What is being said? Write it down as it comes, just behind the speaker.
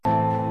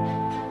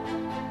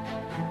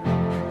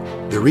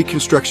the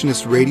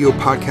Reconstructionist Radio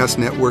Podcast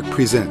Network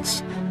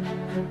presents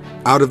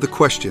Out of the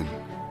Question,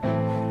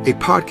 a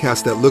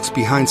podcast that looks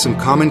behind some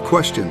common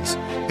questions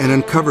and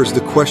uncovers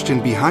the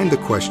question behind the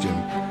question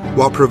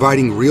while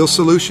providing real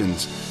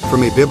solutions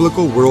from a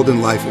biblical world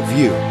and life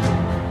view.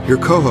 Your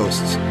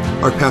co-hosts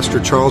are Pastor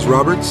Charles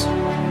Roberts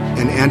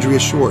and Andrea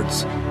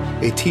Schwartz,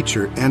 a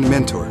teacher and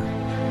mentor.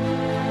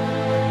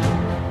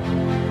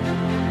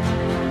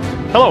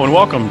 Hello and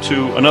welcome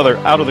to another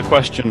Out of the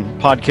Question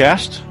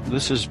podcast.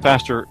 This is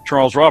Pastor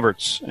Charles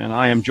Roberts, and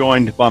I am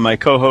joined by my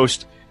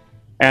co-host,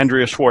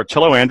 Andrea Schwartz.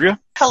 Hello, Andrea.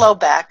 Hello,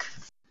 back.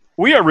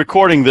 We are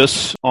recording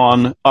this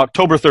on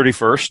October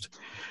 31st,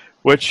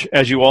 which,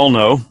 as you all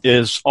know,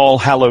 is All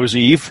Hallows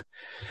Eve,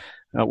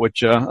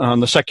 which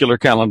on the secular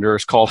calendar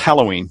is called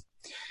Halloween.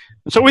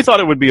 And so we thought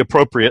it would be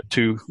appropriate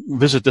to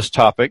visit this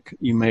topic.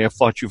 You may have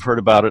thought you've heard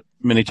about it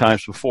many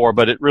times before,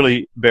 but it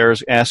really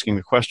bears asking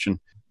the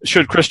question,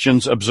 should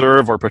Christians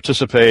observe or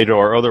participate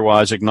or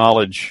otherwise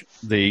acknowledge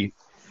the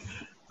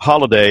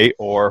holiday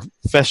or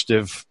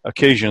festive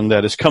occasion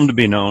that has come to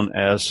be known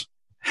as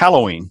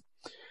Halloween?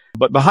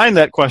 But behind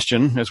that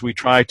question, as we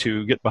try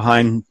to get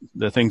behind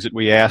the things that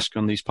we ask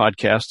on these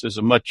podcasts, is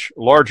a much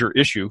larger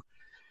issue.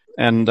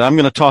 And I'm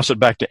going to toss it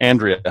back to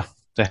Andrea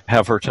to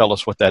have her tell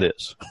us what that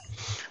is.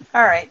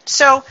 All right.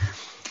 So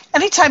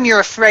anytime you're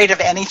afraid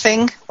of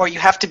anything or you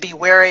have to be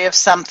wary of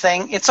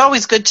something, it's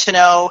always good to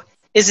know,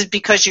 is it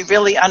because you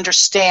really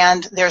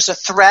understand there's a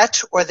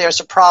threat or there's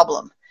a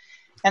problem?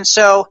 And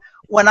so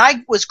when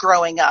I was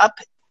growing up,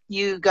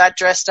 you got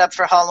dressed up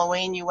for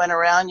Halloween, you went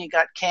around, you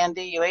got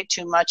candy, you ate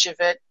too much of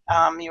it,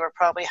 you were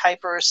probably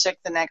hyper or sick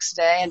the next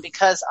day. And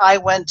because I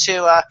went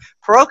to a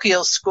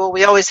parochial school,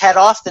 we always had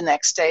off the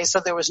next day, so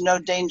there was no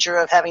danger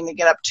of having to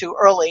get up too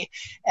early,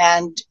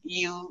 and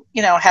you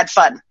had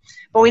fun.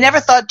 But we never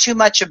thought too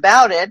much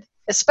about it,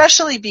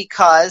 especially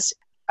because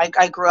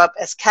I grew up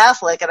as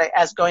Catholic, and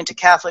as going to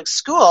Catholic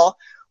school,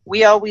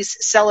 we always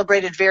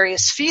celebrated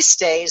various feast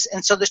days,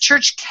 and so the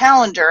church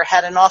calendar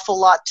had an awful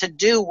lot to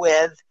do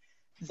with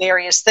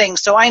various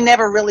things. So I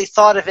never really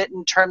thought of it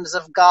in terms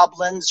of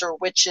goblins or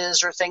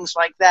witches or things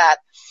like that.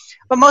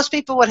 But most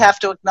people would have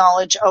to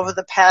acknowledge over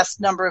the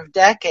past number of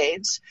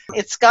decades,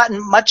 it's gotten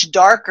much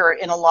darker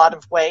in a lot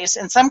of ways,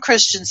 and some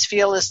Christians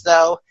feel as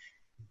though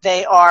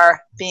they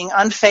are being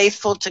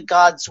unfaithful to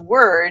God's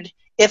word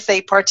if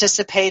they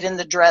participate in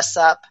the dress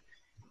up.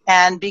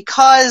 And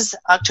because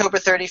October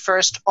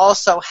 31st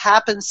also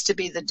happens to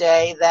be the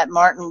day that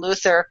Martin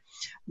Luther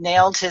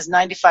nailed his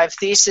 95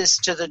 Theses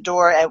to the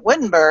door at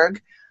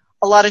Wittenberg,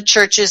 a lot of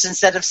churches,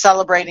 instead of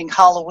celebrating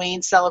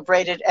Halloween,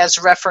 celebrate it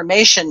as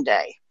Reformation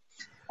Day.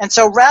 And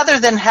so rather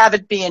than have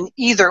it be an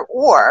either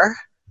or,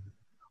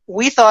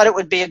 we thought it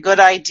would be a good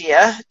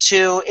idea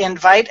to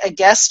invite a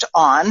guest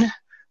on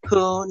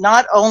who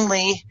not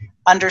only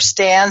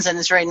understands and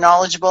is very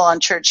knowledgeable on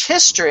church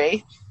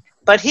history,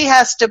 but he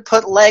has to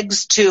put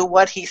legs to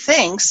what he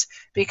thinks,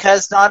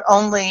 because not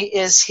only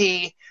is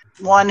he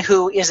one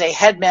who is a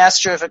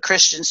headmaster of a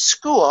Christian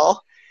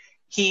school,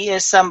 he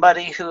is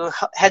somebody who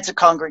heads a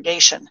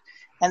congregation.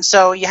 And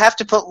so you have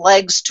to put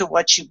legs to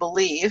what you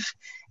believe.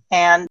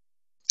 And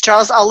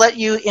Charles, I'll let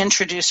you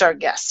introduce our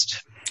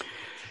guest.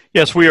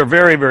 Yes, we are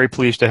very, very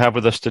pleased to have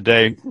with us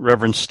today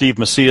Reverend Steve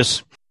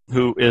Macias,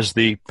 who is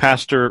the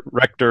pastor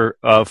rector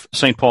of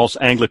St. Paul's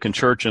Anglican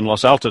Church in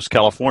Los Altos,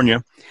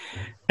 California.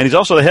 And he's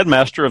also the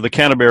headmaster of the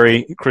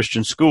Canterbury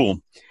Christian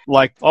School.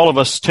 Like all of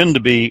us tend to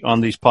be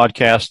on these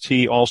podcasts,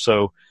 he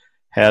also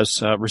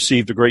has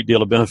received a great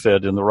deal of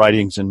benefit in the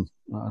writings and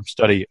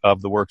study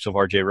of the works of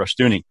R.J.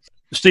 Rushdoony.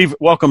 Steve,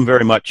 welcome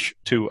very much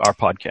to our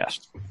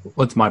podcast.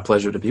 Well, it's my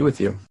pleasure to be with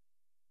you.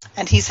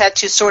 And he's had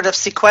to sort of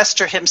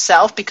sequester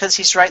himself because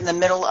he's right in the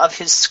middle of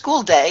his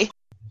school day.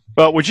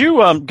 Well, would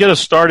you get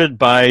us started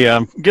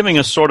by giving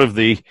us sort of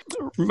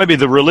maybe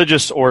the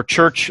religious or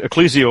church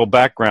ecclesial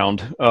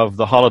background of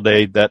the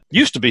holiday that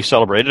used to be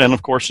celebrated, and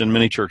of course in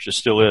many churches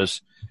still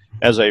is,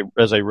 as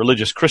a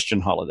religious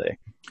Christian holiday?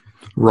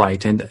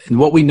 Right, and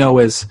what we know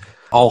as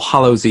All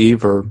Hallows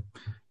Eve or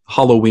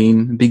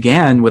Halloween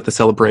began with the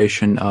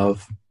celebration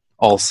of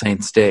All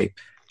Saints' Day.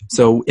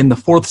 So in the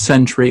 4th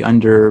century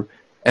under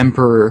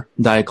Emperor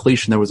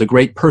Diocletian, there was a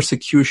great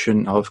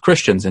persecution of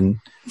Christians, and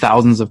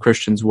thousands of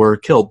Christians were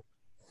killed.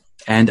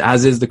 And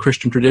as is the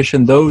Christian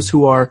tradition, those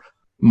who are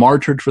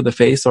martyred for the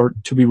faith are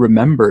to be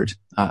remembered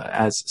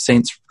as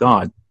saints of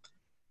God.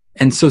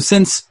 And so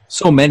since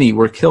so many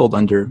were killed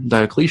under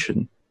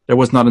Diocletian, there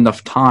was not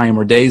enough time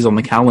or days on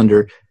the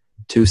calendar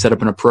to set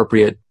up an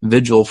appropriate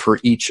vigil for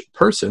each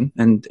person.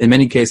 And in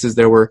many cases,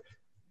 there were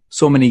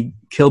so many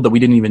killed that we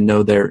didn't even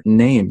know their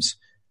names.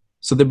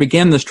 So there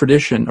began this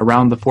tradition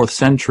around the 4th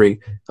century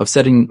of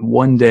setting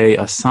one day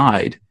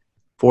aside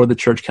for the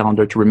church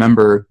calendar to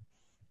remember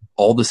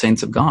all the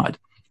saints of God.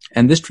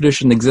 And this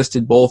tradition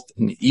existed both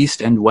in the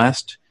East and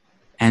West,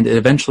 and it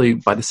eventually,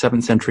 by the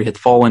 7th century, had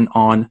fallen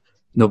on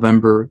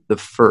November the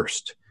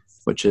 1st,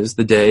 which is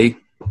the day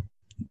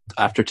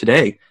after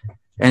today.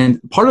 And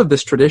part of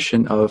this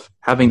tradition of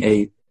having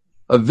a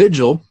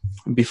vigil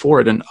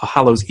before it, and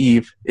Hallows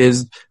Eve,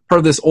 is part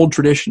of this old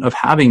tradition of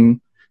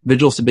having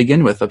vigils to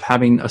begin with, of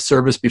having a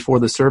service before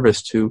the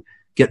service to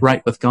get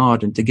right with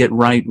God and to get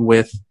right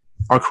with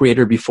our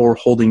Creator before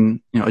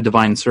holding a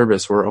divine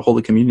service or a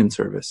Holy Communion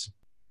service.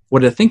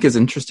 What I think is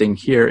interesting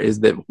here is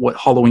that what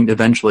Halloween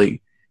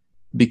eventually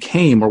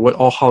became, or what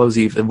All Hallows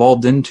Eve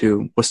evolved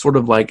into, was sort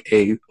of like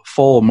a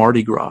fall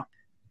Mardi Gras.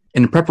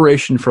 In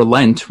preparation for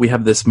Lent, we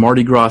have this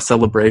Mardi Gras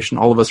celebration,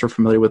 all of us are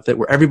familiar with it,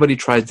 where everybody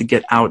tries to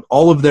get out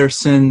all of their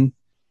sin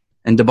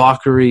and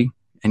debauchery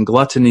and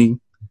gluttony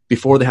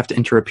before they have to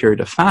enter a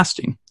period of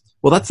fasting.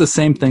 Well, that's the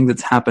same thing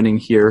that's happening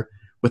here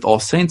with All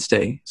Saints'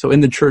 Day. So in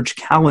the church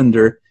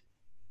calendar,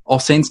 All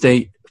Saints'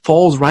 Day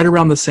falls right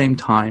around the same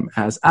time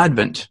as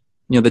Advent,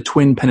 the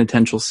twin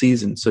penitential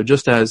season. So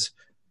just as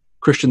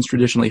Christians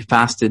traditionally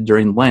fasted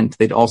during Lent,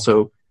 they'd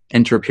also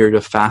enter a period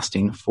of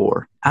fasting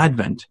for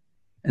Advent.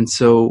 And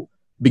so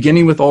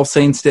beginning with All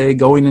Saints' Day,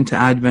 going into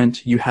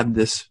Advent, you had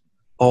this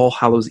All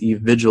Hallows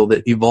Eve vigil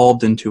that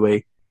evolved into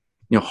a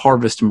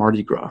harvest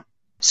Mardi Gras.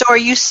 So are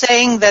you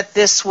saying that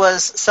this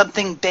was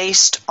something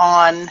based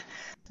on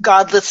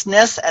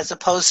godlessness as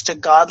opposed to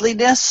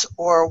godliness,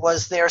 or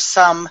was there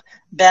some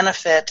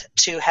benefit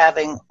to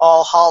having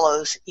All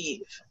Hallows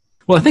Eve?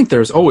 Well, I think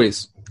there's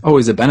always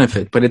a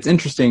benefit, but it's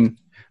interesting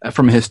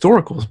from a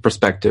historical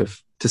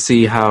perspective to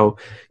see how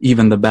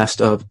even the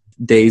best of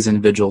days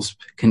and vigils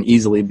can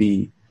easily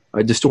be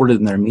distorted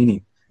in their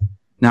meaning.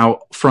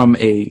 Now, from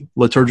a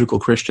liturgical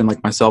Christian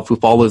like myself who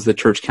follows the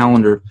church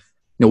calendar,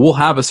 we'll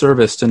have a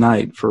service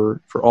tonight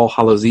for All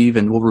Hallows Eve,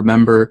 and we'll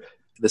remember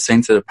the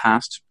saints that have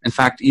passed. In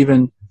fact,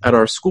 even at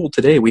our school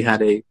today, we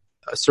had a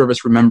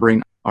service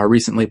remembering our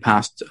recently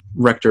passed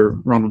rector,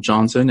 Ronald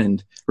Johnson,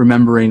 and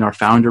remembering our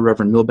founder,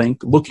 Reverend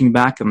Milbank, looking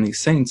back on these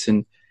saints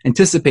and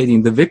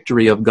anticipating the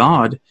victory of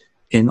God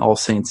in All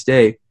Saints'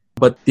 Day.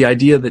 But the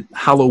idea that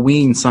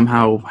Halloween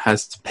somehow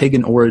has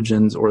pagan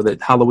origins, or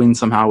that Halloween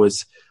somehow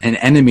is an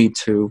enemy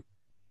to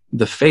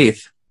the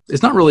faith,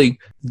 is not really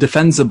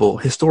defensible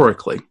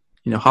historically.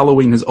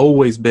 Halloween has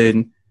always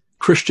been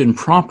Christian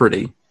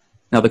property.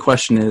 Now the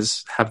question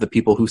is, have the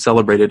people who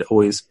celebrate it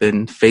always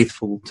been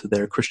faithful to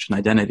their Christian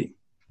identity?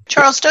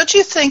 Charles, don't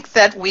you think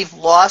that we've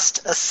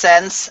lost a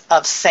sense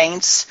of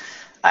saints?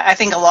 I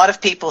think a lot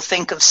of people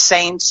think of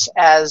saints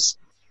as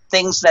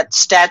things that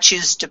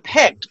statues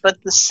depict,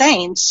 but the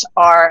saints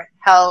are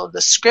how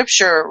the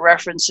Scripture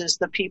references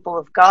the people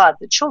of God,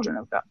 the children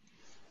of God.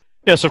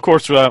 Yes, of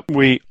course,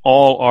 we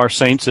all are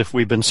saints if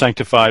we've been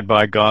sanctified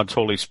by God's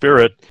Holy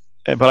Spirit.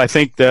 But I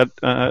think that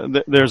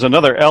there's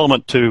another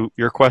element to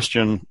your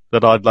question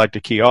that I'd like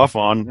to key off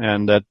on,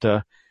 and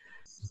that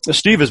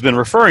Steve has been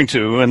referring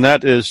to, and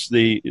that is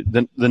the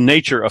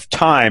nature of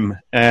time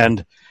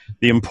and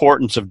the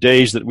importance of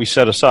days that we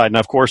set aside. Now,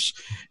 of course,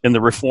 in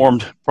the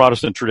Reformed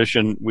Protestant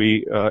tradition,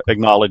 we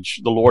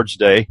acknowledge the Lord's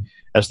Day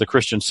as the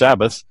Christian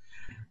Sabbath.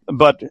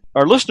 But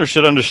our listeners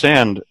should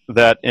understand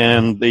that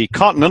in the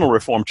continental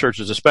Reformed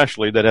churches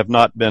especially, that have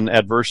not been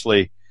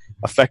adversely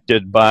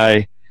affected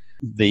by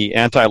the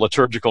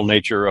anti-liturgical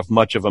nature of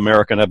much of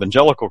American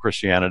evangelical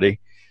Christianity,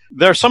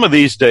 there are some of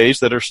these days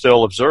that are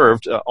still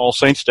observed. All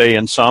Saints' Day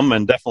in some,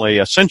 and definitely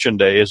Ascension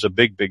Day is a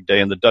big, big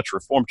day in the Dutch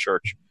Reformed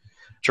Church.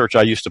 Church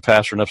I used to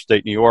pastor in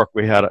upstate New York,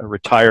 we had a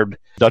retired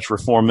Dutch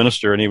Reformed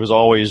minister, and he was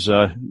always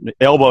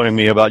elbowing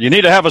me about, you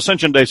need to have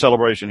Ascension Day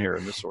celebration here,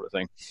 and this sort of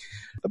thing.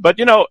 But,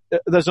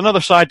 there's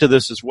another side to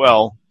this as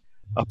well,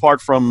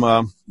 apart from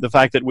the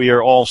fact that we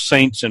are all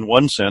saints in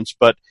one sense,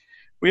 but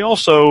we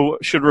also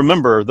should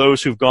remember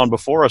those who've gone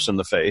before us in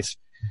the faith.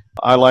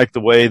 I like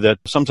the way that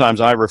sometimes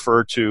I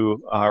refer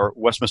to our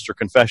Westminster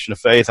Confession of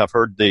Faith. I've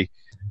heard the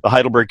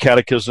Heidelberg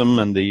Catechism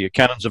and the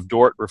Canons of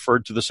Dort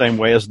referred to the same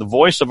way as the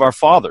voice of our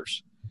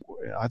fathers.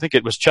 I think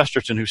it was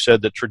Chesterton who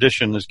said that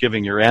tradition is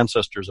giving your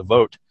ancestors a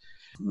vote.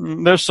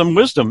 There's some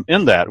wisdom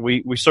in that.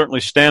 We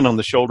certainly stand on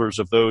the shoulders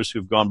of those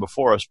who've gone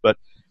before us. But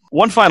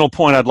one final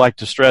point I'd like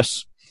to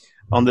stress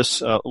on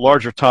this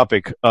larger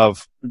topic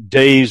of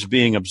days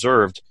being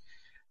observed,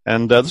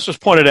 and this was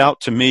pointed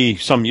out to me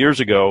some years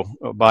ago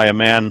by a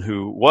man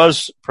who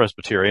was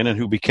Presbyterian and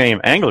who became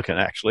Anglican,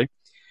 actually.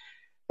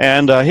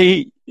 And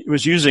he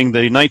was using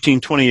the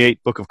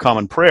 1928 Book of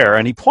Common Prayer,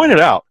 and he pointed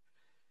out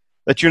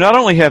that you not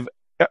only have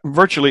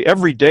virtually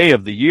every day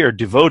of the year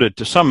devoted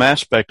to some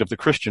aspect of the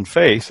Christian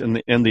faith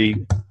in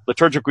the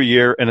liturgical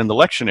year and in the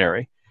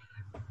lectionary,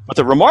 but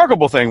the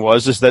remarkable thing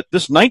is that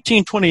this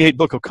 1928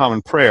 Book of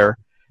Common Prayer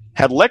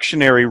had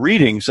lectionary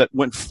readings that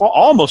went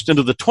almost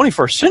into the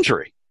 21st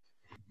century.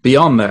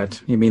 Beyond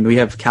that, we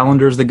have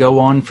calendars that go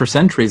on for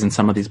centuries in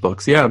some of these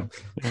books, yeah.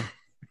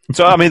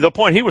 So, the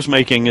point he was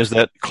making is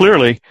that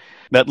clearly,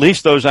 at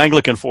least those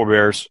Anglican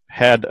forebears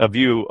had a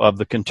view of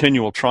the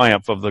continual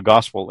triumph of the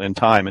gospel in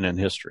time and in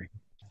history.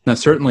 No,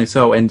 certainly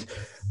so, and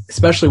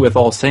especially with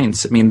All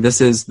Saints,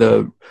 this is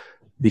the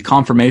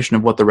confirmation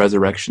of what the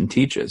resurrection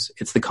teaches.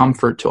 It's the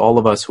comfort to all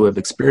of us who have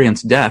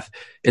experienced death.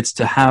 It's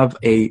to have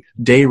a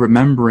day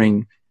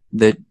remembering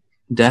that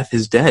death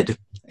is dead.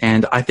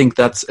 And I think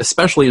that's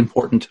especially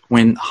important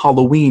when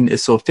Halloween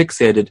is so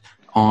fixated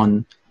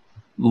on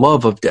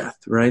love of death,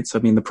 right? So,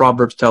 I mean, the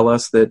Proverbs tell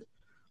us that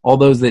all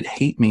those that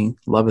hate me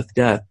loveth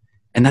death.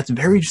 And that's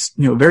very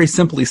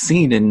simply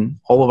seen in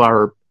all of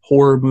our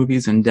horror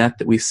movies and death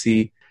that we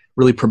see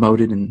really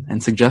promoted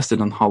and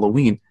suggested on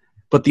Halloween.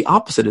 But the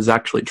opposite is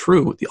actually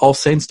true. The All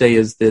Saints' Day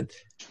is the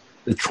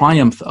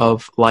triumph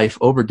of life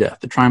over death,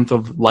 the triumph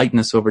of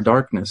lightness over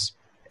darkness.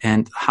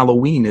 And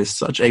Halloween is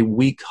such a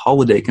weak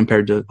holiday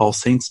compared to All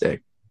Saints' Day.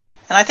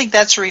 And I think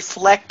that's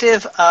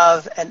reflective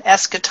of an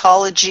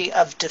eschatology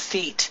of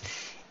defeat.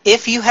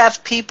 If you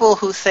have people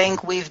who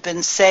think we've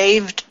been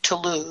saved to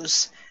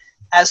lose,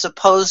 as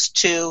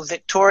opposed to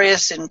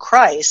victorious in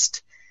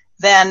Christ,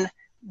 then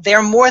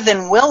they're more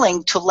than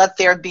willing to let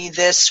there be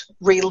this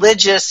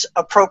religious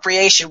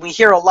appropriation. We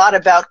hear a lot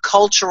about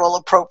cultural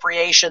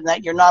appropriation,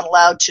 that you're not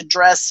allowed to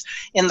dress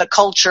in the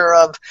culture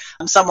of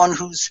someone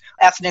whose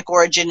ethnic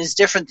origin is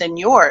different than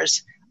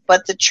yours.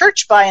 But the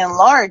church, by and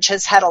large,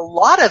 has had a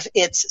lot of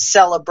its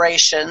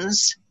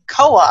celebrations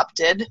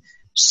co-opted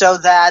so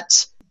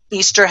that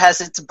Easter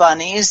has its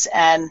bunnies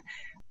and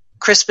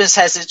Christmas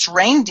has its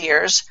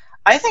reindeers.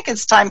 I think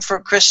it's time for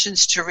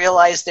Christians to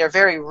realize their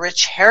very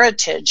rich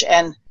heritage,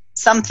 and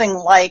something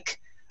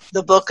like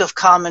the Book of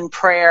Common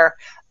Prayer,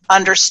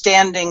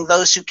 understanding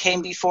those who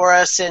came before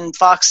us in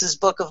Fox's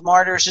Book of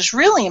Martyrs, is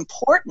really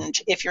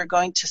important if you're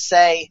going to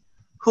say,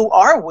 who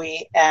are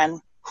we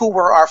and who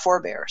were our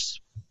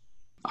forebears?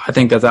 I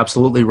think that's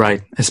absolutely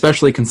right,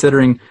 especially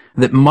considering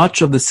that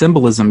much of the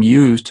symbolism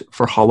used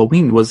for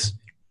Halloween was,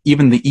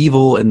 even the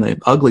evil and the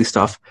ugly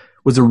stuff,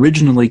 was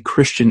originally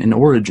Christian in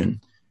origin.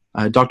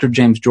 Dr.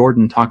 James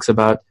Jordan talks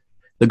about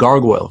the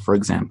gargoyle, for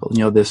example,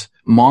 this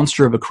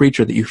monster of a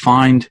creature that you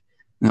find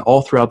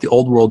all throughout the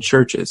old world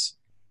churches.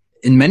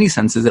 In many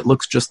senses, it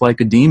looks just like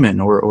a demon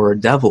or a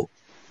devil,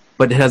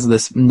 but it has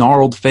this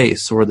gnarled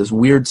face or this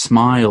weird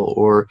smile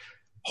or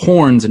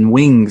horns and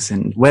wings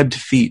and webbed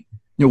feet.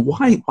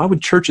 Why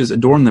would churches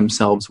adorn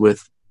themselves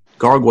with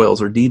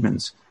gargoyles or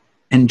demons?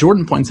 And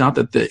Jordan points out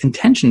that the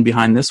intention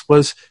behind this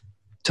was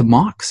to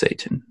mock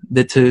Satan,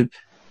 that to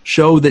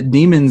show that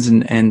demons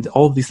and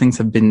all of these things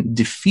have been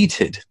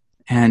defeated.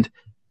 And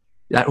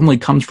that only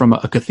comes from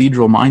a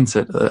cathedral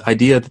mindset, the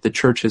idea that the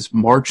church is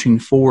marching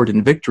forward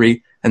in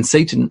victory and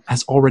Satan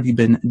has already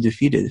been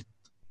defeated.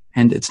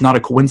 And it's not a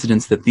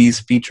coincidence that these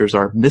features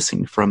are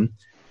missing from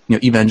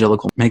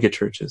evangelical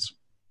megachurches.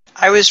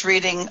 I was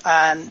reading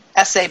an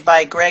essay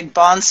by Greg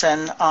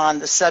Bahnsen on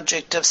the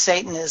subject of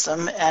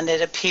Satanism, and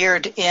it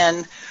appeared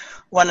in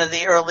one of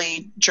the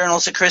early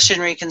journals of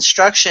Christian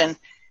Reconstruction.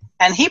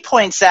 And he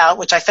points out,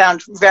 which I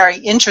found very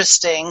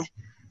interesting,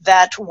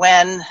 that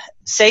when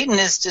Satan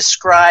is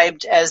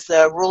described as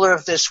the ruler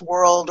of this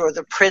world or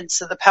the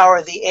prince of the power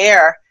of the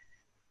air,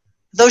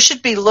 those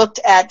should be looked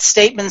at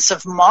statements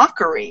of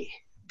mockery,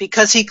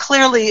 because he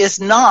clearly is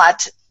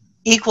not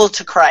equal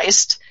to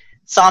Christ.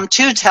 Psalm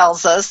 2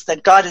 tells us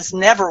that God is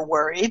never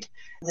worried.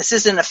 This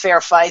isn't a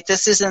fair fight.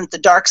 This isn't the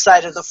dark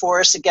side of the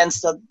force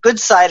against the good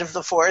side of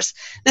the force.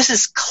 This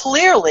is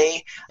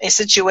clearly a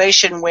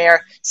situation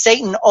where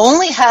Satan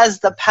only has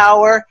the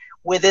power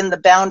within the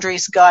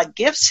boundaries God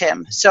gives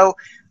him. So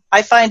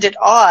I find it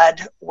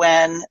odd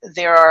when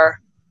there are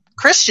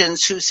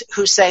Christians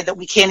who say that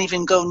we can't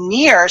even go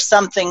near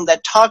something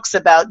that talks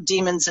about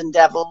demons and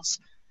devils,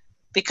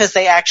 because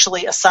they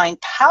actually assign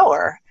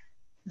power,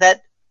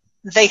 that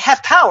they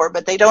have power,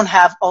 but they don't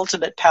have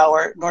ultimate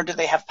power, nor do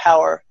they have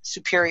power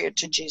superior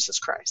to Jesus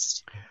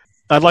Christ.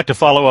 I'd like to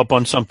follow up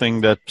on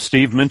something that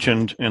Steve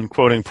mentioned in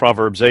quoting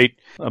Proverbs 8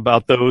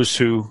 about those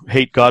who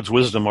hate God's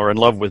wisdom or in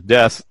love with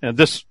death. And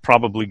this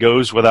probably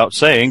goes without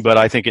saying, but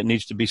I think it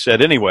needs to be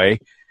said anyway.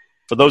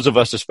 For those of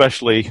us,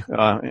 especially,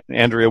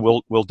 Andrea,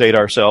 we'll date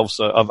ourselves,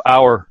 of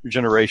our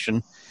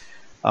generation.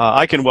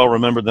 I can well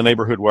remember the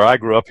neighborhood where I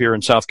grew up here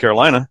in South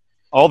Carolina.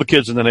 All the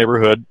kids in the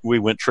neighborhood, we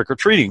went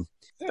trick-or-treating.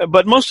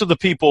 But most of the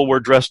people were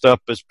dressed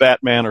up as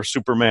Batman or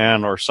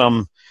Superman or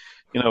some,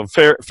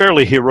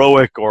 fairly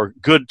heroic or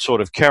good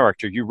sort of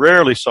character. You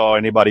rarely saw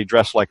anybody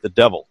dressed like the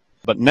devil.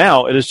 But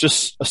now it is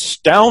just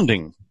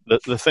astounding,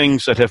 the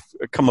things that have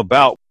come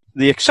about,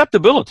 the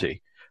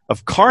acceptability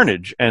of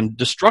carnage and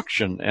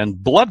destruction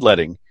and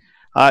bloodletting.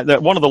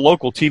 That one of the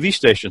local TV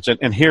stations,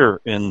 and here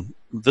in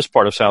this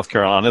part of South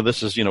Carolina,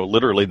 this is,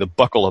 literally the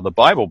buckle of the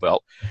Bible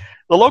Belt.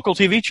 The local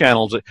TV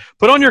channels,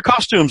 put on your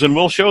costumes and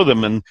we'll show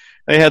them. And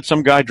they had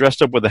some guy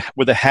dressed up with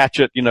a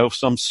hatchet,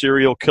 some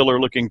serial killer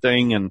looking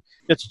thing. And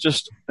it's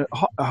just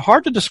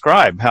hard to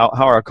describe how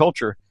our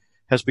culture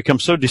has become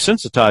so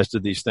desensitized to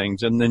these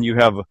things. And then you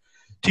have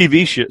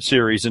TV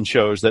series and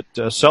shows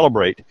that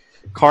celebrate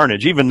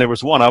carnage. Even there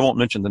was one, I won't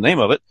mention the name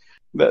of it.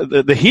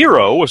 The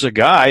hero was a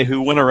guy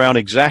who went around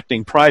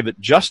exacting private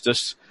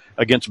justice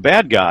against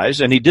bad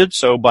guys, and he did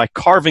so by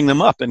carving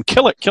them up and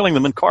killing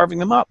them and carving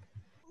them up.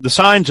 The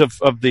signs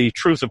of the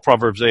truth of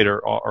Proverbs 8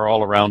 are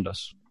all around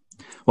us.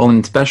 Well,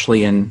 and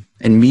especially in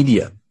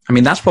media. I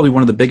mean, that's probably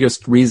one of the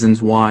biggest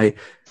reasons why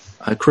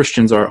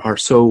Christians are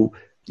so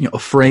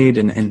afraid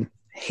and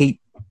hate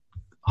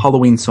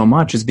Halloween so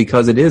much, is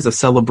because it is a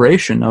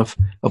celebration of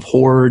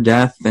horror,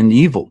 death, and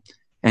evil.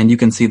 And you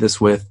can see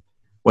this with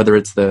whether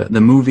it's the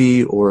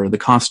movie or the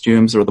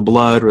costumes or the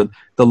blood or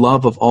the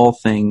love of all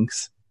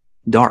things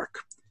dark.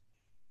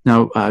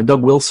 Now,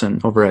 Doug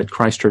Wilson over at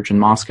Christ Church in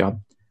Moscow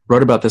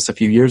wrote about this a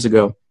few years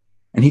ago,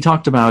 and he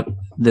talked about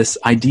this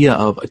idea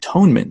of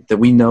atonement that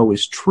we know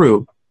is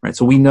true, right?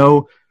 So we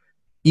know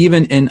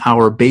even in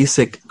our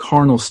basic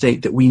carnal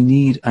state that we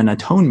need an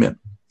atonement.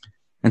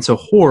 And so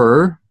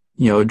horror,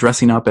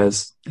 dressing up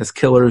as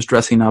killers,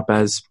 dressing up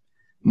as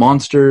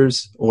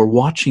monsters, or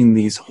watching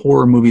these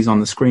horror movies on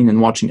the screen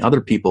and watching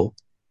other people,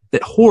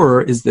 that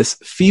horror is this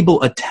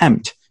feeble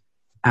attempt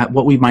at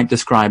what we might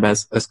describe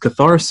as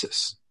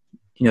catharsis.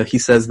 He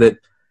says that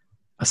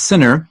a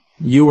sinner,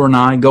 you or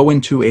I, go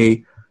into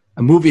a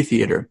movie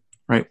theater,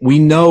 right? We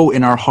know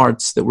in our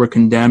hearts that we're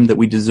condemned, that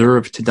we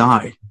deserve to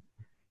die.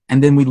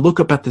 And then we look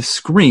up at the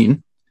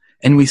screen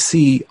and we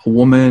see a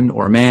woman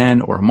or a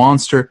man or a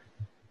monster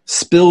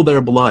spill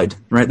their blood,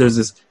 right? There's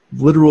this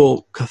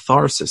literal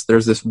catharsis.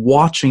 There's this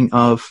watching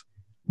of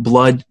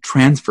blood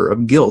transfer,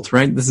 of guilt,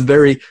 right? This is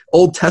very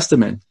Old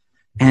Testament.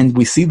 And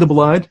we see the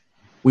blood,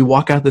 we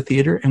walk out of the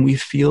theater, and we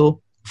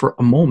feel for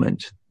a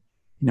moment,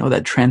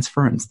 that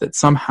transference, that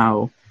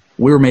somehow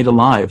we were made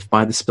alive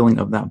by the spilling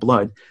of that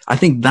blood. I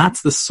think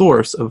that's the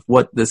source of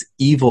what this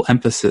evil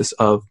emphasis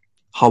of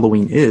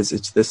Halloween is.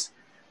 It's this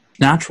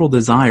natural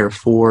desire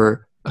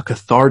for a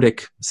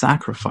cathartic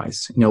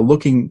sacrifice,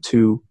 looking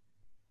to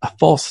a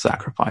false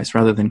sacrifice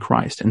rather than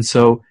Christ. And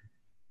so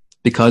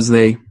because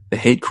they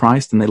hate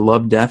Christ and they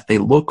love death, they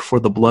look for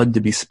the blood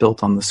to be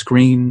spilt on the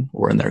screen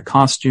or in their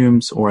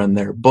costumes or in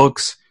their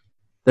books.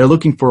 They're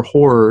looking for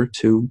horror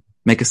to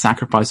make a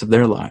sacrifice of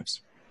their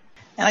lives.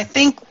 And I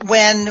think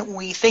when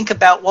we think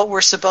about what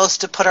we're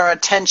supposed to put our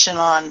attention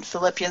on,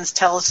 Philippians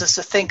tells us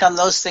to think on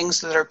those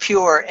things that are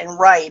pure and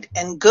right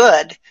and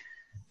good.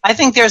 I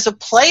think there's a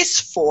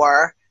place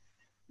for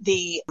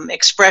the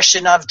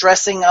expression of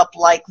dressing up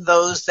like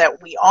those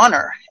that we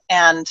honor.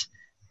 And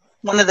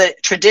one of the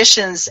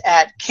traditions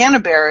at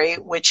Canterbury,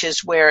 which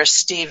is where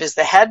Steve is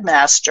the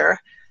headmaster,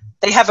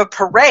 they have a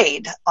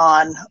parade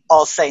on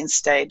All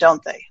Saints' Day,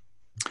 don't they?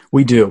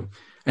 We do.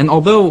 And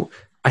although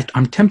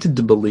I'm tempted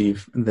to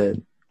believe that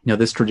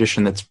this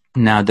tradition that's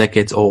now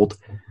decades old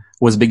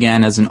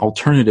began as an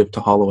alternative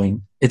to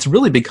Halloween, it's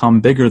really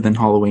become bigger than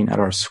Halloween at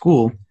our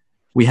school.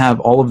 We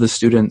have all of the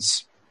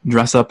students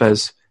dress up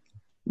as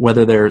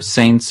whether they're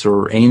saints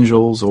or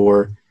angels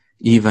or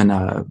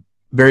even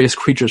various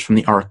creatures from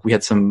the Ark. We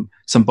had some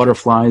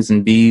butterflies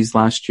and bees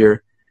last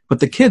year. But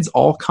the kids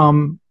all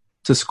come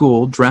to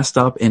school dressed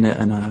up in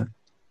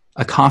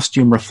a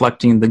costume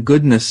reflecting the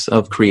goodness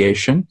of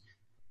creation.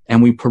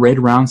 And we parade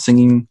around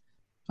singing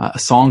a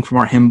song from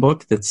our hymn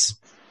book that's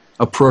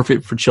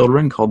appropriate for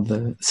children called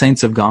the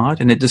Saints of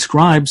God. And it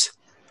describes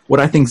what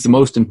I think is the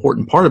most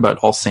important part about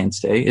All Saints'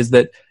 Day is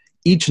that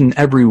each and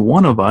every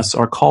one of us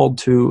are called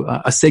to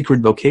a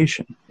sacred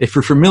vocation. If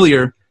you're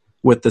familiar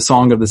with the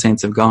Song of the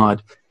Saints of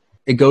God,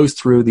 it goes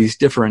through these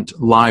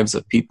different lives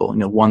of people.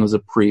 One was a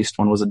priest,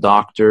 one was a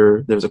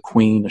doctor, there was a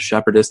queen, a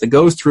shepherdess. It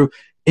goes through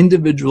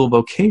individual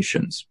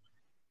vocations.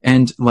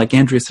 And like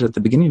Andrea said at the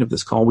beginning of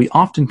this call, we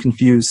often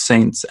confuse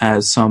saints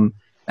as some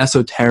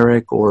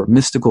esoteric or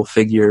mystical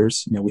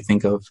figures. We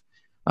think of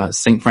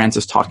St.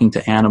 Francis talking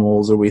to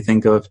animals, or we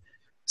think of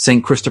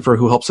St. Christopher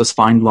who helps us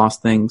find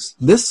lost things.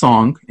 This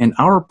song and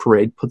our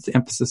parade puts the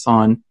emphasis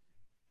on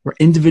our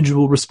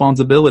individual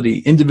responsibility,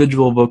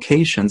 individual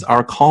vocations,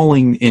 our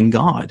calling in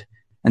God.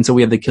 And so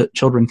we have the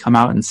children come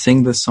out and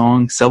sing this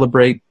song,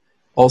 celebrate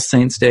All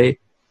Saints' Day,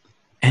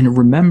 and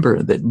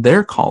remember that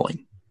their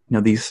calling,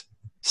 these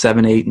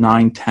 7, 8,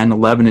 9, 10,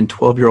 11, and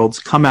 12-year-olds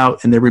come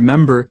out and they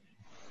remember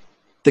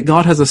that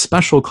God has a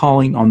special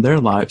calling on their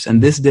lives,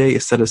 and this day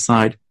is set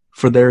aside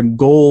for their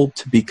goal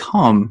to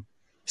become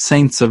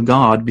saints of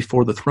God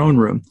before the throne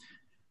room,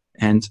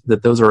 and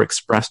that those are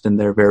expressed in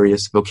their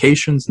various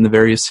vocations and the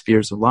various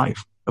spheres of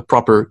life, a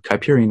proper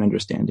Kuyperian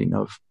understanding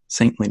of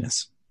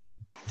saintliness.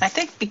 I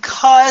think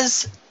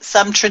because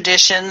some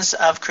traditions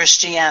of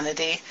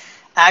Christianity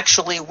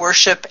actually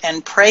worship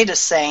and pray to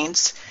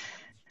saints,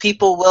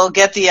 people will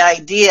get the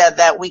idea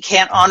that we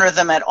can't honor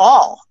them at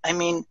all. I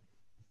mean,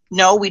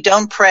 no, we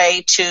don't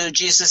pray to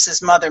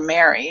Jesus' mother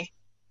Mary,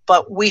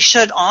 but we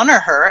should honor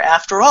her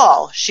after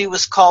all. She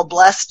was called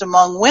blessed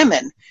among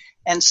women.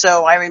 And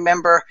so I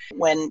remember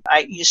when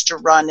I used to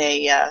run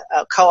a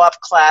co-op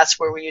class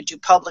where we would do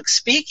public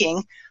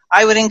speaking,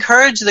 I would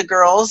encourage the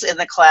girls in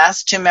the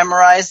class to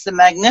memorize the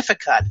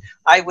Magnificat.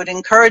 I would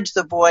encourage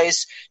the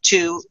boys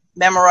to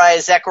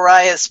memorize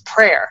Zechariah's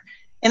prayer.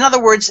 In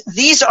other words,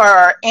 these are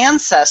our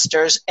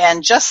ancestors,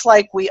 and just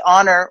like we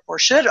honor or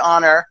should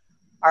honor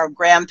our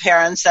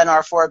grandparents and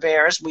our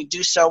forebears, we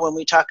do so when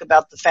we talk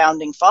about the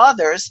founding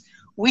fathers,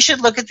 we should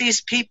look at these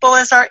people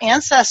as our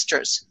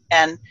ancestors.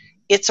 And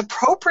it's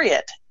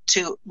appropriate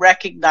to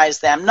recognize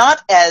them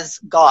not as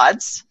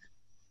gods,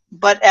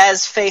 but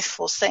as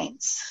faithful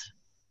saints.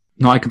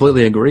 No, I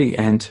completely agree.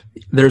 And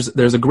there's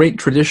a great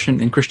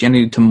tradition in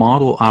Christianity to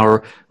model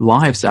our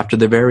lives after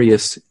the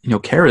various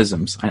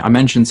charisms. I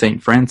mentioned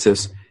St.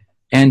 Francis,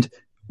 and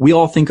we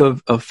all think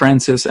of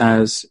Francis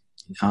as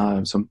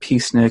some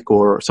peacenik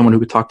or someone who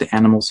could talk to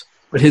animals.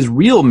 But his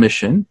real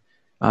mission,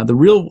 the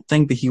real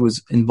thing that he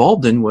was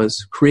involved in,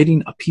 was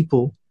creating a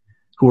people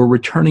who were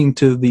returning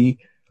to the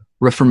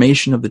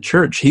Reformation of the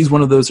church. He's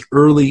one of those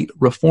early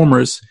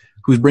reformers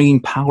who's bringing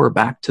power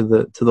back to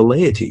the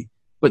laity.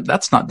 But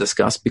that's not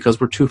discussed because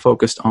we're too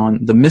focused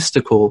on the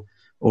mystical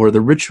or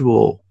the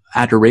ritual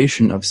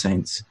adoration of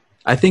saints.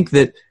 I think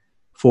that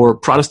for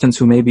Protestants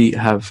who maybe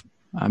have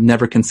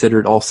never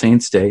considered All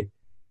Saints' Day,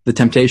 the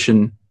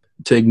temptation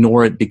to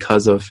ignore it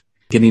because of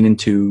getting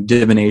into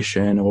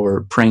divination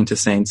or praying to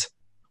saints,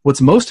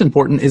 what's most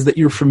important is that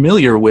you're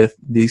familiar with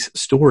these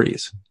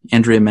stories.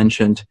 Andrea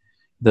mentioned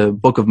the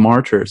Book of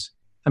Martyrs.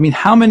 I mean,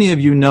 how many of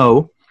you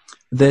know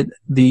that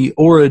the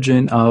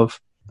origin of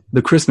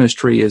the Christmas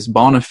tree is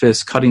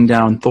Boniface cutting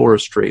down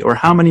Thor's tree? Or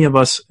how many of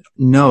us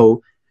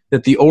know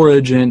that the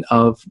origin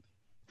of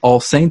All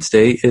Saints'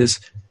 Day is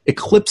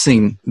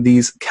eclipsing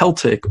these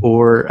Celtic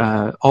or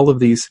all of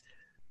these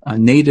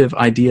native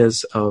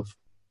ideas of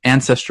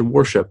ancestor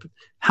worship?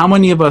 How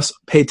many of us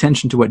pay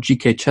attention to what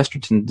G.K.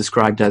 Chesterton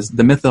described as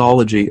the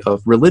mythology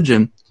of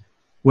religion,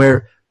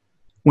 where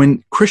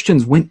when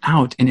Christians went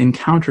out and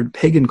encountered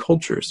pagan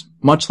cultures,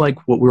 much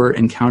like what we're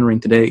encountering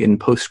today in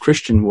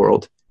post-Christian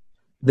world,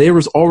 there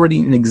was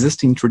already an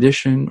existing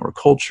tradition or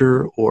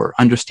culture or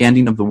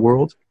understanding of the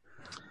world,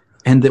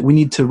 and that we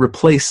need to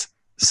replace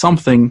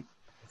something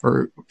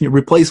or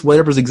replace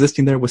whatever's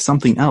existing there with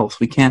something else.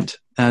 We can't,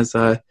 as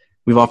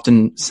we've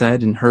often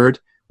said and heard,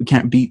 we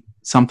can't beat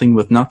something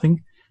with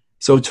nothing.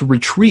 So to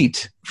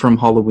retreat from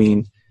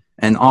Halloween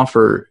and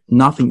offer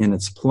nothing in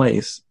its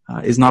place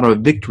is not a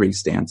victory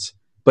stance,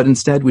 but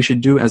instead we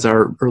should do as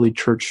our early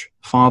church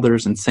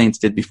fathers and saints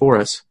did before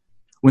us.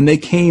 When they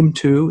came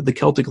to the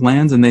Celtic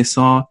lands and they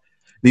saw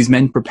these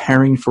men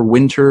preparing for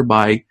winter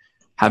by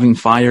having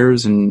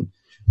fires and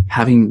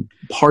having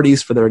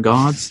parties for their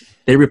gods,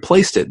 they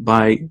replaced it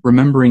by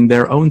remembering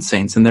their own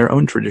saints and their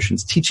own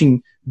traditions,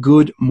 teaching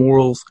good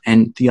morals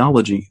and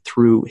theology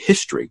through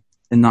history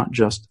and not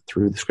just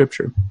through the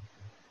scripture.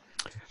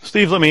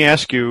 Steve, let me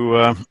ask you,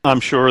 I'm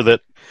sure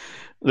that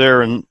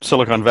there in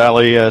Silicon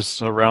Valley,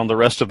 as around the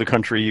rest of the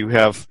country, you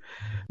have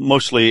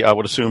mostly, I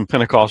would assume,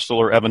 Pentecostal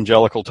or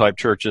evangelical type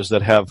churches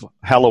that have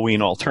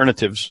Halloween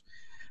alternatives.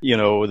 You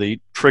know,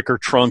 the trick or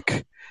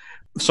trunk.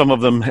 Some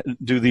of them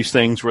do these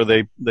things where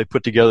they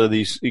put together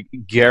these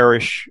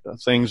garish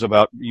things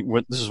about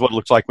this is what it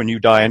looks like when you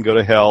die and go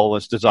to hell.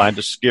 It's designed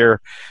to scare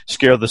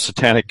the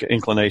satanic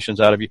inclinations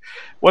out of you.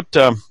 What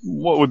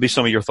would be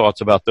some of your thoughts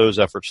about those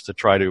efforts to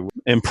try to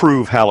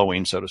improve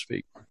Halloween, so to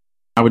speak?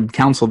 I would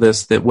counsel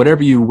this, that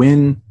whatever you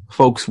win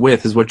folks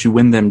with is what you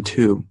win them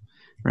to,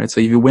 right?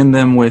 So if you win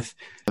them with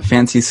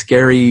fancy,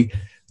 scary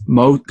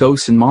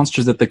ghosts and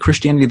monsters, that the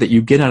Christianity that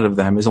you get out of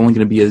them is only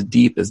going to be as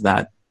deep as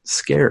that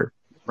scare.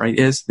 Right,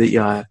 is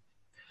the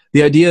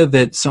idea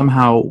that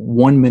somehow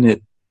 1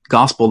 minute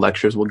gospel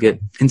lectures will get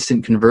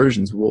instant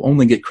conversions, will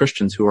only get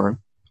Christians who are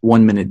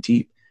 1 minute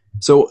deep.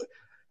 So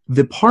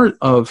the part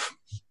of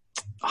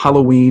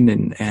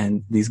Halloween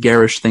and these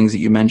garish things that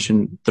you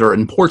mentioned that are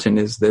important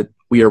is that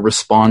we are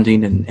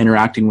responding and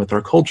interacting with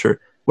our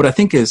culture. What I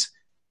think is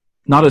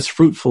not as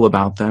fruitful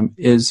about them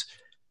is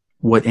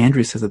what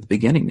Andrea says at the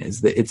beginning,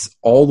 is that it's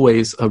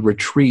always a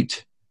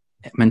retreat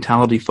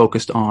mentality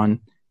focused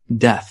on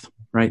death.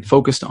 Right,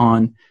 focused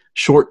on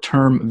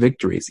short-term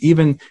victories.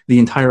 Even the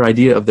entire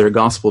idea of their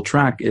gospel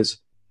track is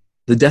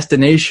the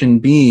destination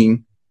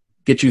being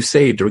get you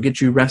saved or get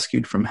you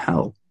rescued from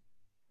hell.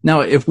 Now,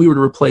 if we were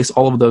to replace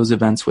all of those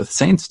events with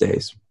Saints'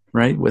 Days,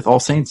 right, with All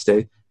Saints'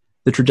 Day,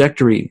 the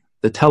trajectory,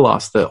 the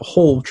telos, the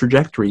whole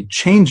trajectory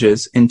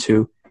changes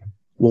into,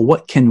 well,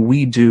 what can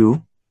we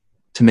do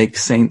to make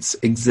saints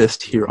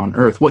exist here on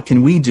earth? What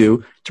can we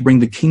do to bring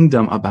the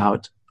kingdom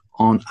about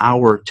on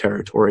our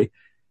territory?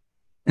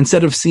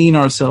 Instead of seeing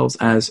ourselves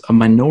as a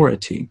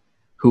minority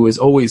who is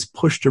always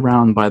pushed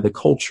around by the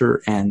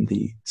culture and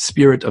the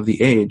spirit of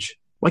the age,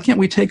 why can't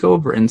we take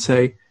over and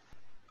say,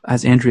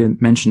 as Andrea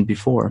mentioned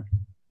before,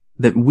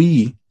 that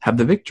we have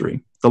the victory?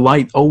 The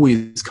light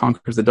always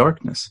conquers the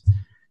darkness.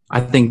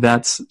 I think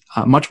that's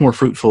much more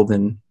fruitful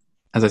than,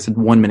 as I said,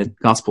 1 minute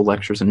gospel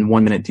lectures and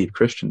 1 minute deep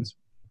Christians.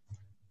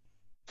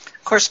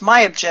 Of course,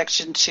 my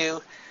objection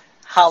to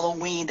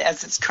Halloween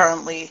as it's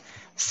currently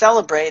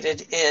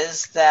celebrated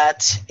is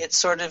that it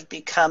sort of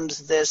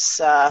becomes this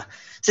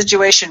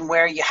situation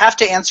where you have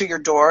to answer your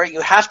door,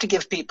 you have to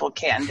give people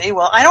candy.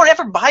 Well, I don't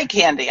ever buy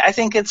candy. I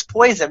think it's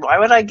poison. Why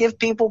would I give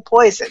people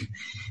poison?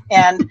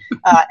 And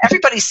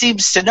everybody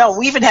seems to know.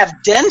 We even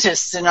have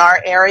dentists in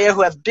our area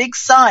who have big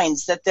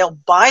signs that they'll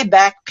buy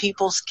back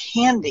people's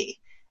candy.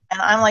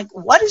 And I'm like,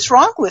 what is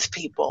wrong with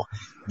people?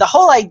 The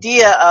whole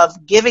idea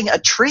of giving a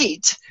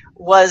treat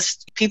was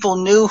people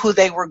knew who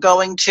they were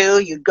going to.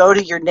 You'd go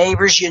to your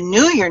neighbors. You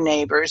knew your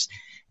neighbors.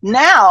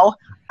 Now,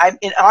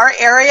 in our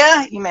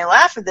area, you may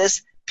laugh at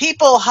this,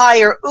 people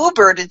hire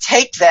Uber to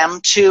take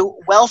them to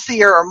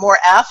wealthier or more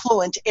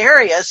affluent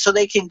areas so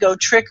they can go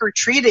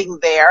trick-or-treating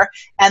there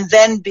and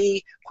then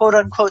be,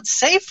 quote-unquote,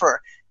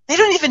 safer. They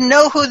don't even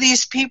know who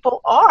these people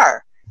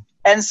are.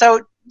 And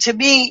so to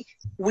me,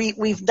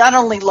 we've not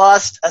only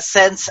lost a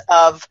sense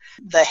of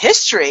the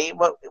history,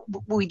 but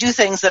we do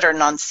things that are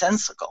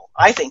nonsensical.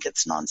 I think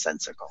it's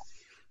nonsensical.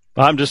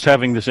 I'm just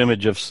having this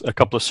image of a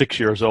couple of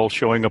 6-year-olds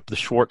showing up the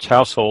Schwartz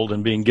household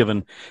and being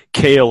given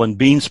kale and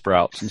bean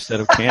sprouts instead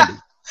of candy.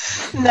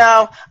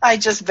 No, I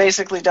just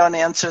basically don't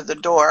answer the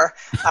door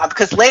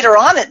because later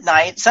on at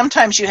night,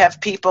 sometimes you have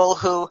people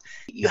who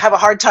you have a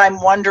hard time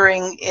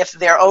wondering if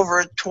they're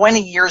over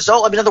 20 years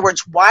old. I mean, in other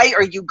words, why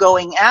are you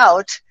going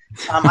out?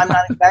 I'm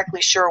not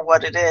exactly sure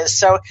what it is.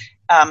 So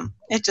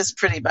it just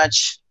pretty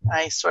much,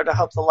 I sort of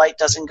hope the light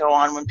doesn't go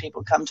on when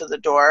people come to the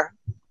door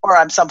or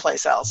I'm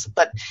someplace else.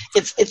 But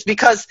it's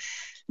because,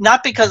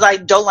 not because I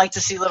don't like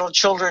to see little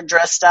children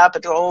dressed up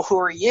and, oh, who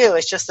are you?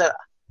 It's just that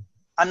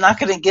I'm not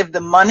going to give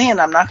them money and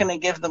I'm not going to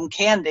give them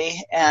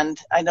candy. And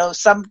I know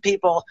some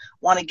people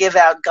want to give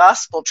out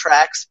gospel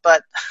tracts,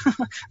 but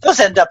those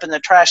end up in the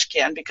trash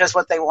can because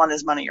what they want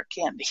is money or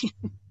candy.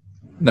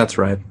 That's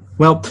right.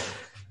 Well,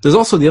 there's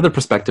also the other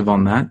perspective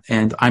on that,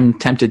 and I'm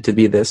tempted to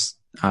be this.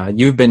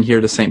 You've been here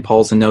to St.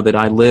 Paul's and know that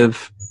I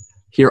live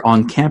here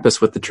on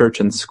campus with the church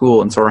and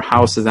school, and so our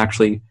house is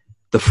actually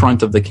the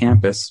front of the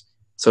campus.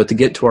 So to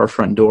get to our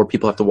front door,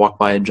 people have to walk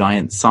by a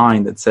giant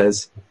sign that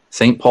says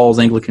St. Paul's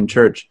Anglican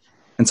Church.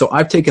 And so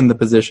I've taken the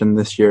position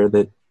this year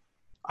that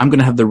I'm going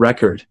to have the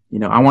record. You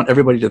know, I want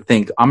everybody to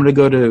think I'm going to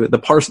go to the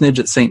parsonage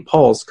at St.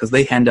 Paul's because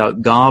they hand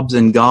out gobs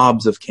and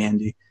gobs of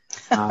candy.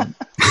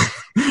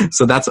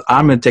 So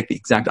I'm going to take the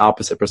exact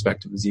opposite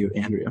perspective as you,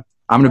 Andrea.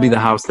 I'm going to be the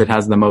house that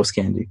has the most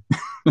candy.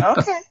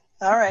 Okay.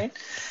 All right.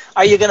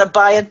 Are you going to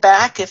buy it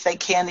back if they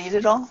can't eat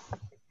it all?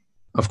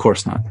 Of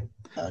course not.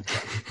 Okay.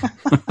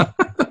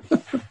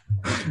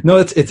 No,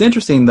 it's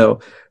interesting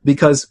though,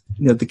 because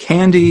the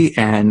candy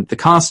and the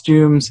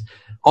costumes,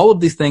 all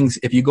of these things,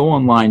 if you go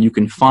online, you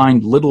can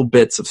find little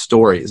bits of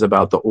stories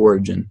about the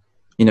origin.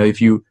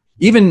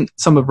 Even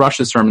some of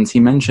Rush's sermons, he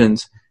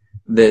mentions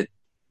that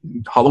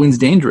Halloween's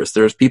dangerous.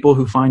 There's people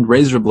who find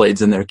razor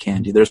blades in their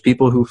candy. There's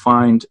people who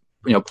find,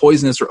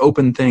 poisonous or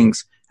open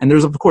things. And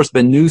there's, of course,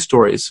 been news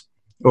stories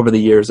over the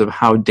years of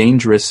how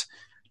dangerous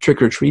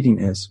trick-or-treating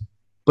is.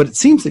 But it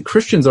seems that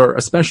Christians are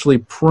especially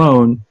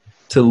prone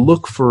to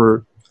look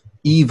for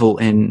evil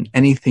in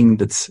anything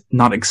that's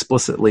not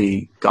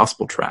explicitly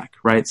gospel track,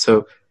 right?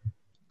 So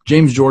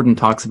James Jordan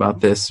talks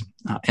about this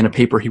in a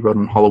paper he wrote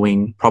on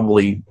Halloween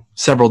probably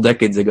several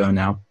decades ago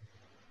now.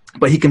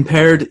 But he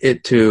compared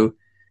it to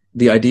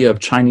the idea of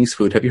Chinese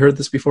food. Have you heard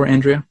this before,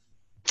 Andrea?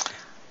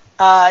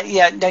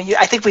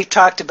 I think we've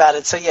talked about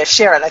it. So yeah,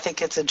 share it. I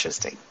think it's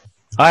interesting.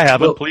 I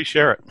haven't. Well, please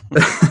share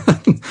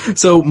it.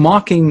 So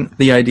mocking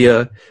the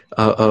idea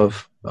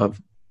of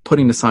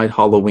putting aside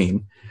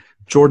Halloween,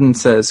 Jordan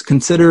says,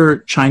 consider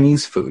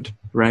Chinese food,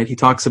 right? He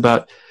talks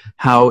about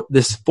how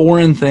this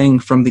foreign thing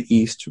from the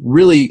East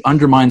really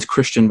undermines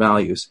Christian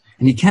values.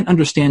 And he can't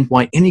understand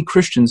why any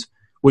Christians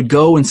would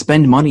go and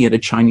spend money at a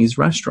Chinese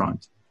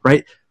restaurant,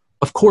 right?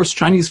 Of course,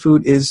 Chinese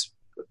food is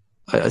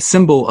a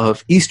symbol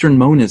of Eastern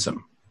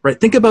monism, right?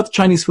 Think about the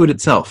Chinese food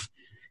itself.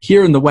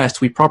 Here in the West,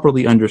 we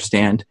properly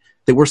understand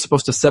that we're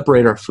supposed to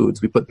separate our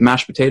foods. We put the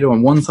mashed potato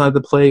on one side of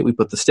the plate, we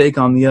put the steak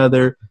on the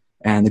other,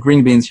 and the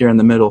green beans here in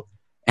the middle,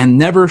 and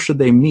never should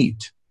they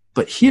meet.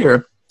 But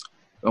here,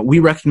 we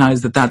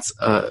recognize that that's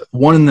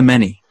one in the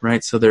many,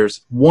 right? So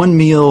there's one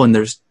meal and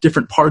there's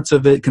different parts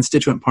of it,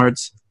 constituent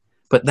parts.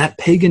 But that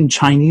pagan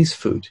Chinese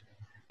food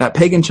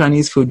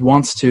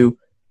wants to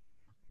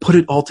put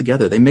it all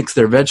together. They mix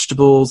their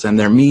vegetables and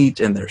their meat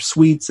and their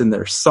sweets and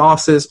their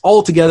sauces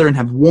all together and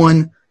have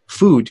one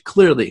food,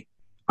 clearly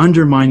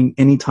undermining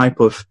any type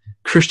of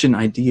Christian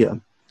idea,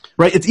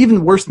 right? It's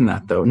even worse than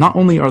that, though. Not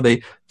only are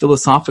they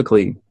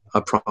philosophically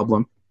a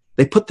problem,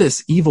 they put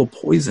this evil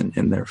poison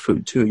in their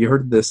food, too. You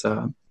heard of this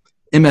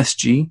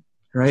MSG,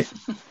 right?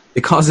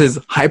 It causes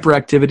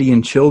hyperactivity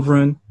in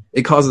children.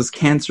 It causes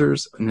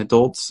cancers in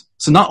adults.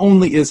 So not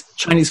only is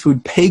Chinese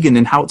food pagan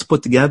in how it's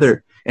put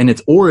together and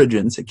its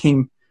origins, it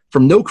came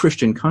from no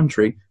Christian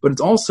country, but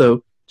it's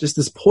also just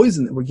this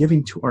poison that we're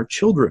giving to our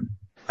children.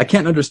 I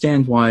can't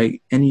understand why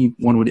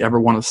anyone would ever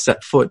want to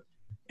set foot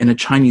in a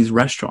Chinese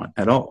restaurant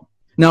at all.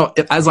 Now,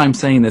 as I'm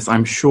saying this,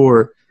 I'm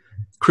sure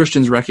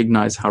Christians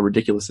recognize how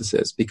ridiculous this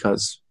is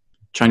because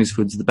Chinese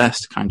food's the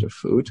best kind of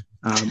food.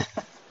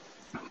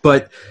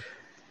 But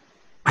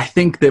I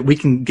think that we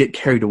can get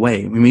carried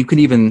away. I mean, we can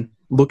even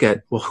look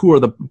at, well, who are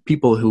the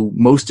people who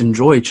most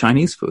enjoy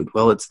Chinese food?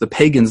 Well, it's the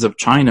pagans of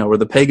China or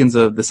the pagans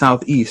of the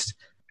Southeast.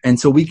 And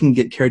so we can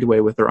get carried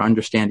away with our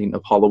understanding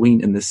of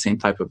Halloween in this same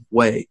type of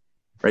way,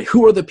 right?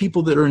 Who are the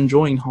people that are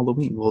enjoying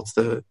Halloween? Well, it's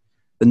the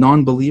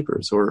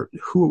non-believers. Or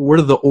what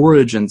are the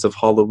origins of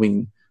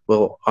Halloween?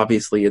 Well,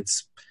 obviously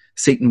it's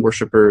Satan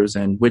worshipers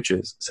and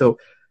witches. So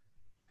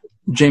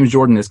James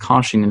Jordan is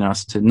cautioning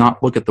us to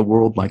not look at the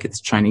world like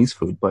it's Chinese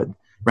food, but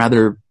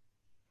rather,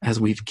 as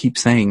we keep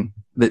saying,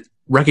 that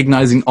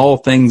recognizing all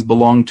things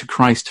belong to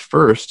Christ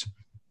first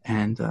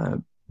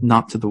and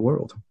not to the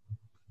world.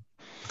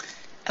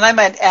 And I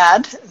might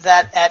add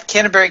that at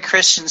Canterbury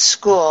Christian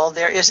School,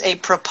 there is a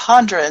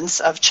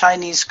preponderance of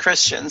Chinese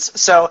Christians.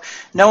 So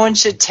no one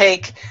should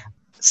take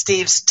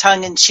Steve's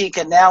tongue-in-cheek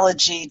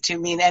analogy to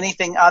mean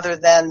anything other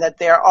than that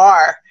there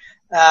are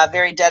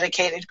very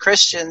dedicated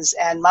Christians.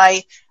 And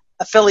my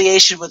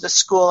affiliation with the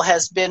school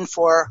has been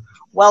for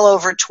well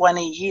over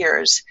 20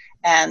 years.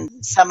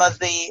 And some of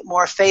the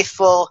more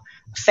faithful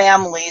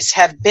families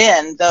have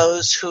been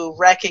those who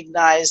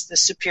recognize the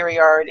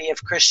superiority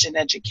of Christian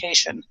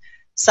education,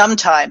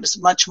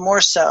 sometimes much more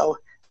so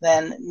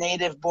than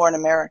native-born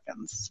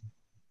Americans.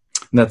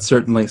 That's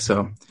certainly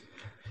so.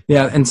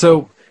 Yeah, and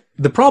so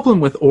the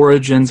problem with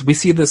origins, we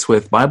see this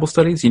with Bible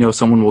studies.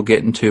 Someone will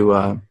get into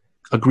a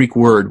Greek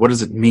word. What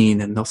does it mean?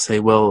 And they'll say,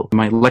 well, in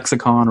my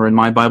lexicon or in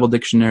my Bible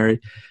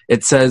dictionary,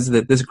 it says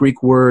that this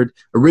Greek word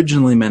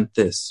originally meant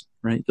this,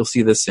 right? You'll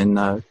see this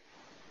in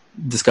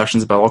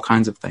discussions about all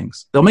kinds of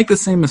things. They'll make the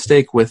same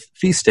mistake with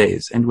feast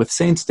days and with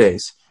saints'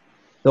 days.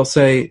 They'll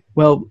say,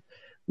 well,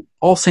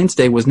 All Saints'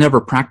 Day was never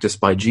practiced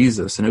by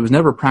Jesus, and it was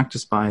never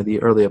practiced by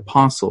the early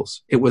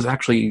apostles. It was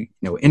actually,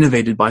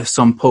 innovated by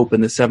some pope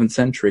in the 7th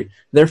century.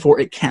 Therefore,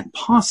 it can't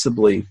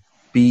possibly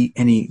be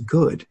any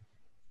good.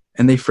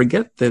 And they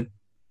forget that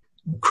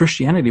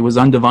Christianity was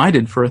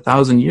undivided for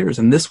 1,000 years,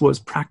 and this was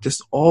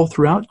practiced all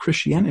throughout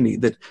Christianity,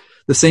 that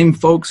the same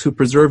folks who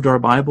preserved our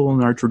Bible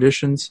and our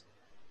traditions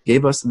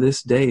gave us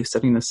this day,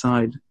 setting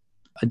aside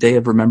a day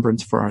of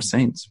remembrance for our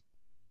saints.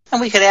 And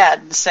we could add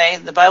and say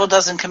the Bible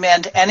doesn't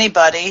command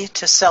anybody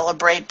to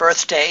celebrate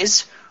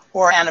birthdays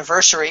or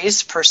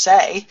anniversaries per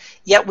se,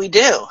 yet we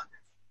do.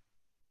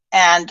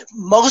 And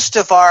most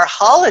of our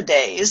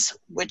holidays,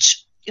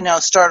 which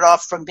start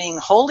off from being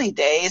holy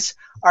days,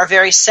 are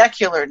very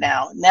secular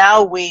now.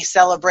 Now we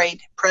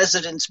celebrate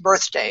presidents'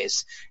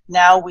 birthdays.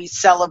 Now we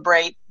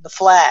celebrate the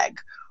flag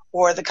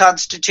or the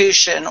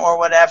Constitution or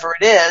whatever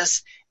it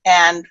is,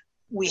 and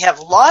we have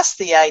lost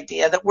the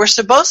idea that we're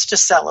supposed to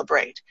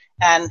celebrate.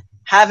 And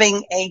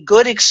having a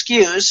good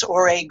excuse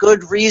or a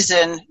good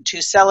reason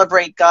to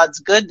celebrate God's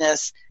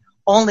goodness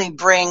only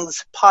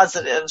brings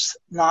positives,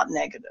 not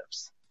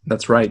negatives.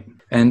 That's right.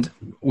 And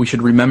we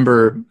should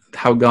remember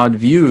how God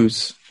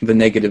views the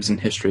negatives in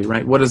history,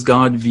 right? What does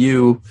God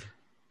view?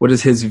 What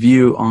is his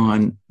view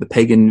on the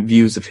pagan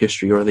views of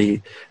history or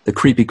the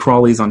creepy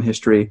crawlies on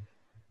history?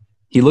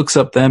 He looks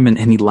up them and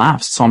he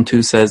laughs. Psalm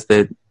 2 says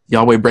that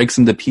Yahweh breaks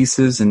them to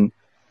pieces and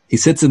he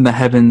sits in the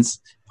heavens,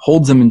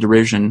 holds them in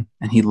derision,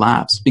 and he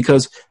laughs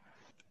because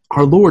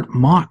our Lord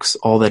mocks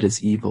all that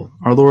is evil.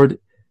 Our Lord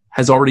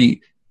has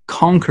already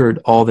conquered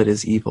all that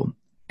is evil.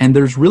 And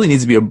there's really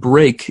needs to be a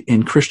break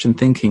in Christian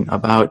thinking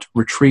about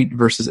retreat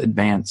versus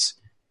advance.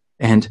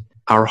 And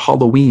our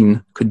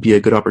Halloween could be a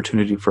good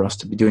opportunity for us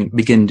to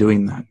begin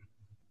doing that.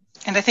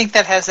 And I think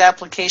that has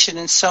application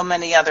in so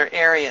many other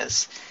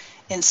areas.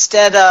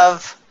 Instead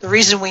of the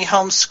reason we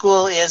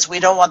homeschool is we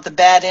don't want the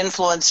bad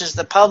influences of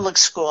the public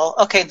school.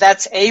 Okay,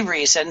 that's a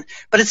reason,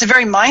 but it's a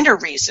very minor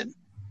reason.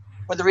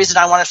 Or the reason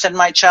I want to send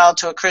my child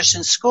to a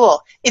Christian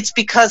school. It's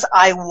because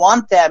I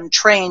want them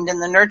trained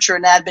in the nurture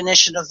and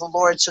admonition of the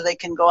Lord so they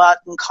can go out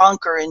and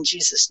conquer in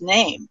Jesus'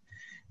 name.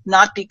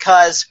 Not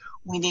because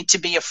we need to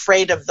be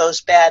afraid of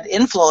those bad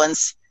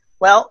influences.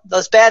 Well,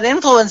 those bad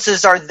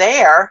influences are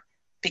there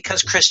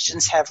because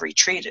Christians have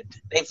retreated.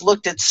 They've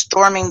looked at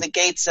storming the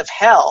gates of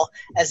hell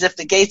as if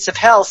the gates of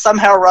hell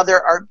somehow or other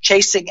are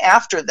chasing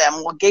after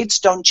them. Well, gates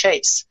don't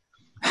chase.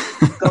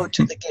 Go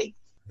to the gate.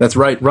 That's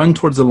right. Run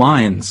towards the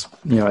lions,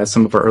 as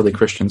some of our early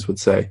Christians would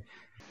say.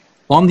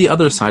 On the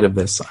other side of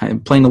this, I'm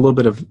playing a little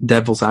bit of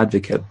devil's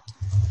advocate,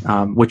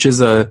 which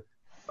is a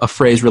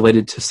phrase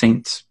related to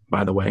saints,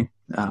 by the way.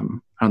 I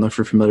don't know if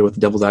you're familiar with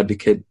the devil's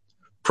advocate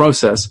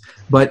process,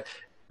 but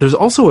there's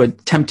also a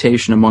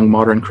temptation among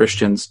modern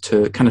Christians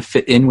to kind of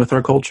fit in with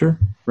our culture,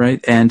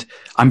 right? And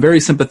I'm very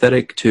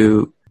sympathetic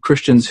to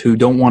Christians who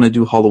don't want to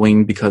do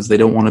Halloween because they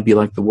don't want to be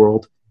like the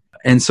world.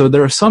 And so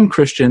there are some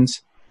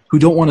Christians who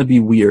don't want to be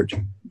weird,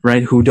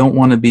 right? Who don't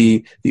want to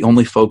be the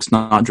only folks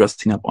not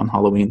dressing up on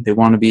Halloween. They don't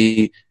want to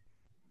be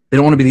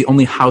the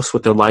only house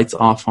with their lights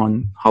off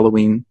on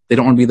Halloween. They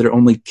don't want to be their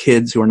only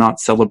kids who are not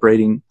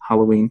celebrating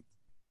Halloween.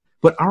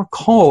 But our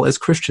call as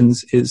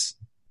Christians is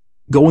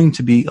going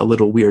to be a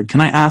little weird.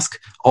 Can I ask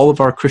all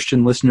of our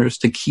Christian listeners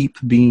to keep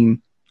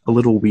being a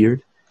little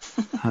weird?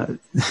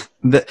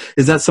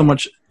 Is that so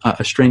much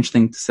a strange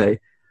thing to say?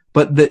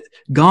 But that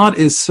God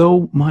is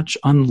so much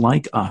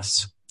unlike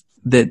us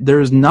that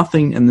there is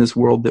nothing in this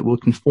world that will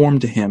conform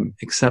to him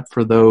except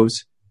for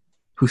those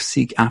who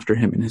seek after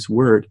him in his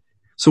word.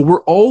 So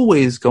we're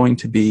always going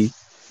to be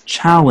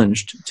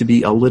challenged to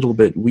be a little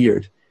bit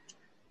weird.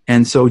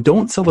 And so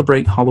don't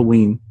celebrate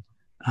Halloween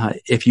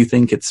if you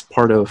think it's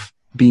part of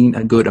being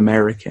a good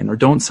American, or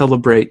don't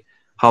celebrate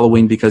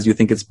Halloween because you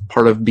think it's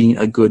part of being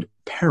a good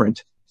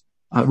parent.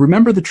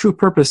 Remember the true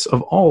purpose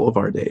of all of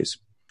our days,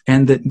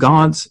 and that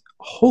God's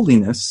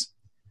holiness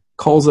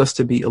calls us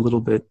to be a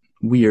little bit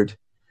weird.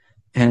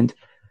 And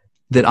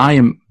that I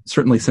am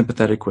certainly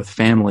sympathetic with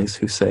families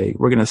who say,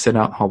 we're going to sit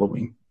out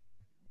Halloween.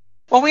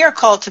 Well, we are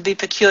called to be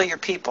peculiar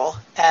people,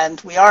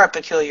 and we are a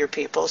peculiar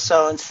people.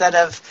 So instead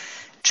of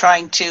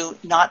trying to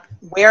not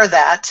wear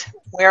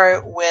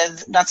it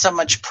with not so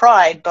much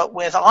pride, but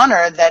with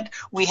honor that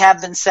we have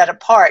been set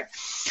apart.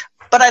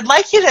 But I'd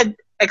like you to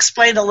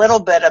explain a little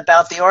bit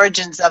about the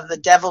origins of the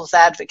devil's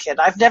advocate.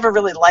 I've never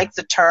really liked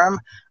the term.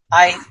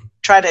 I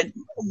try to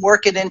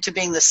work it into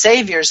being the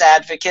Savior's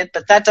advocate,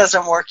 but that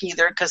doesn't work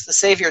either because the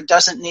Savior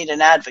doesn't need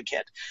an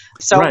advocate.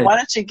 So Why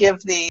don't you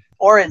give the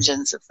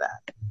origins of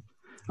that?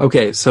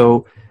 Okay,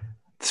 so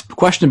the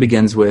question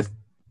begins with,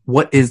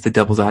 what is the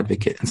devil's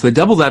advocate? And so the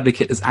devil's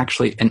advocate is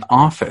actually an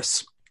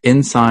office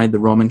inside the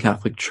Roman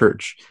Catholic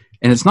Church.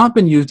 And it's not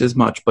been used as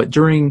much, but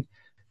during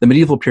the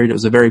medieval period, it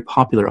was a very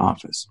popular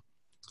office.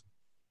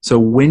 So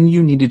when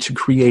you needed to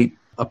create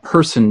a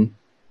person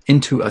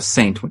into a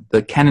saint,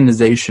 the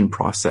canonization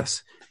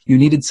process, you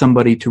needed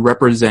somebody to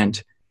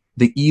represent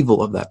the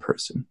evil of that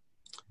person.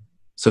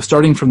 So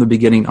starting from the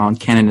beginning on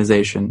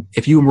canonization,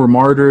 if you were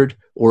martyred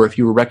or if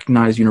you were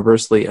recognized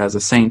universally as a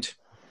saint,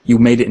 you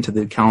made it into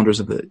the calendars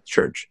of the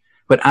church.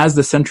 But as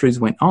the centuries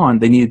went on,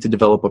 they needed to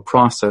develop a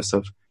process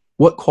of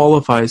what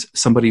qualifies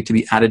somebody to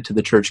be added to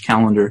the church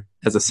calendar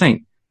as a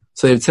saint.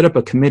 So they would set up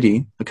a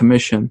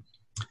commission,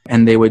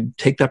 and they would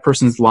take that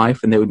person's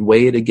life and they would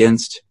weigh it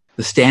against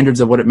the standards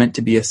of what it meant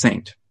to be a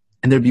saint.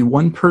 And there'd be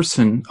one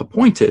person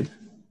appointed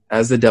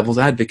as the devil's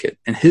advocate.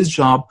 And his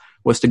job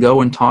was to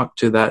go and talk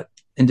to that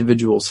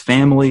individual's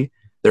family,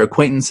 their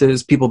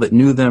acquaintances, people that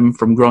knew them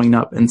from growing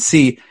up, and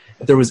see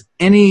if there was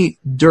any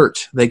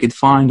dirt they could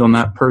find on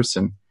that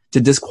person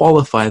to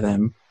disqualify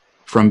them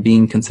from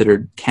being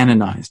considered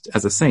canonized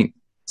as a saint.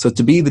 So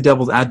to be the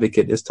devil's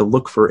advocate is to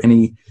look for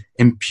any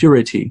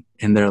impurity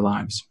in their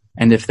lives.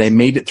 And if they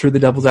made it through the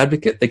devil's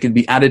advocate, they could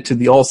be added to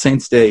the All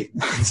Saints' Day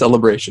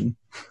celebration.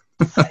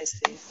 I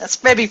see.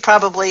 That's maybe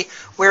probably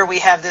where we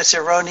have this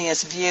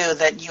erroneous view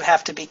that you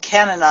have to be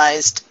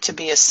canonized to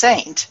be a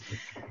saint.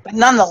 But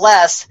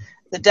nonetheless,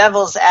 the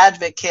devil's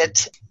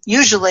advocate,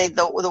 usually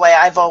the way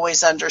I've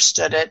always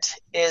understood it,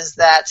 is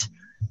that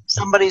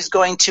somebody's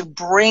going to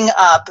bring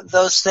up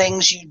those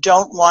things you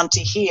don't want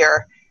to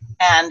hear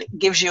and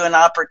gives you an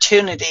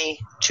opportunity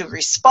to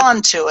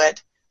respond to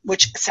it,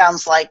 which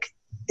sounds like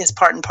is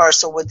part and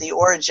parcel with the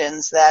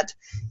origins, that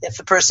if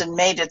the person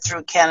made it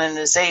through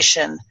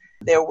canonization,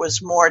 there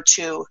was more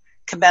to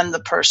commend the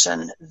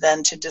person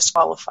than to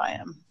disqualify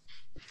him.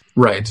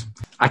 Right.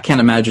 I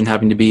can't imagine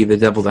having to be the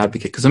devil's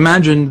advocate, because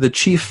imagine the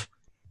chief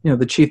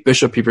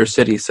bishop of your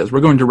city says, we're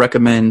going to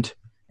recommend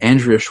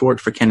Andrea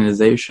Schwartz for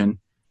canonization,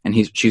 and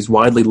she's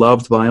widely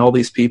loved by all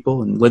these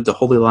people and lived a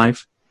holy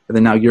life, and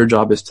then now your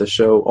job is to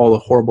show all the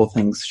horrible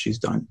things she's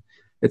done.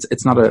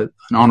 It's not an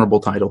honorable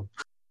title.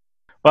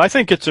 Well, I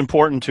think it's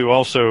important to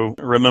also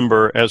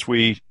remember, as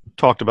we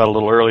talked about a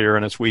little earlier,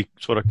 and as we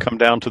sort of come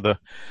down to the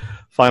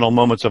final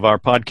moments of our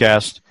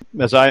podcast,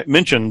 as I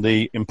mentioned,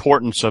 the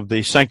importance of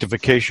the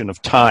sanctification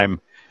of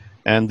time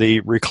and the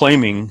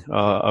reclaiming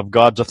of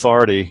God's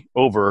authority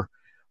over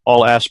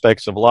all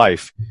aspects of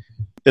life.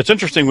 It's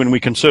interesting when we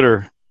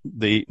consider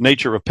the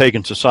nature of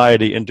pagan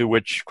society into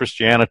which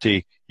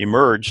Christianity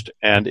emerged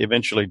and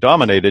eventually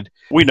dominated.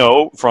 We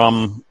know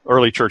from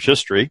early church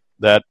history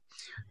that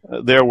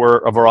there were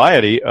a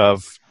variety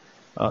of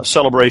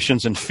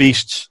celebrations and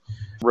feasts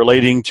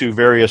relating to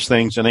various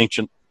things in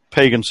ancient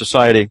pagan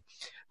society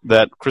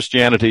that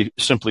Christianity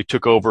simply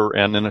took over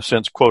and, in a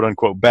sense,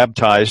 quote-unquote,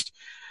 baptized.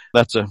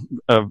 That's a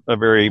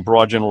very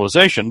broad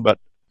generalization, but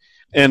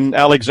in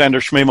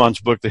Alexander Schmemann's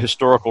book, The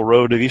Historical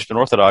Road of Eastern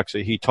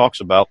Orthodoxy, he talks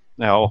about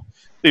how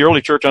the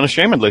early church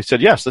unashamedly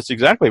said, yes, that's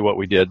exactly what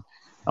we did.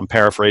 I'm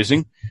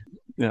paraphrasing.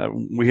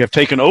 We have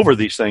taken over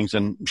these things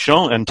and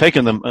shown and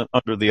taken them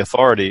under the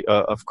authority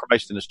of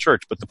Christ and his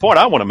church. But the point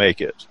I want to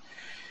make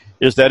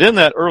is that in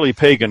that early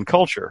pagan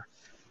culture,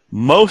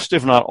 most,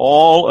 if not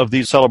all, of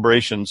these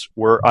celebrations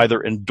were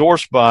either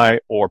endorsed by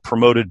or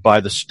promoted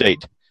by the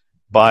state,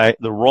 by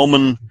the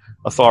Roman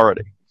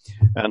authority.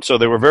 And so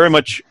they were very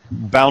much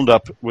bound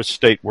up with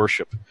state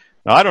worship.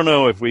 Now, I don't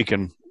know if we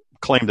can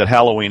claim that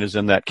Halloween is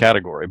in that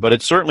category, but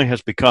it certainly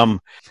has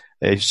become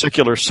a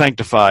secular,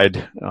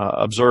 sanctified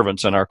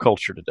observance in our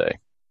culture today.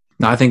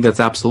 No, I think that's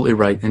absolutely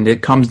right. And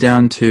it comes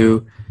down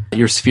to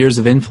your spheres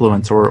of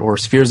influence or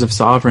spheres of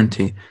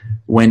sovereignty.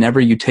 Whenever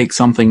you take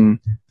something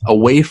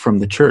away from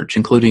the church,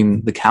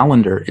 including the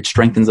calendar, it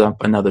strengthens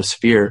up another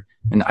sphere.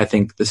 And I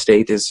think the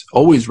state has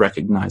always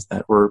recognized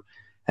that, or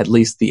at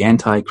least the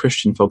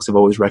anti-Christian folks have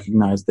always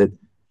recognized that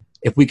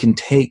if we can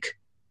take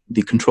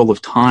the control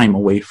of time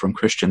away from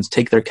Christians,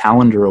 take their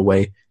calendar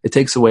away, it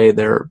takes away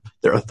their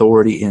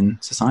authority in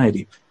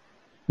society.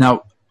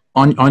 Now,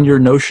 on your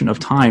notion of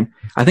time,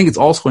 I think it's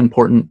also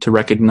important to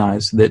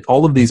recognize that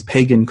all of these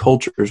pagan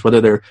cultures, whether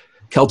they're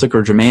Celtic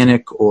or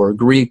Germanic or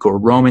Greek or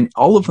Roman,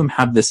 all of them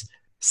have this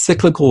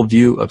cyclical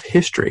view of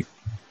history,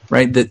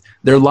 right? That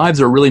their lives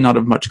are really not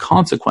of much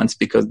consequence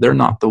because they're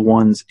not the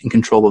ones in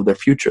control of their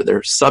future.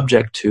 They're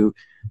subject to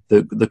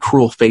the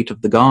cruel fate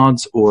of the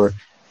gods, or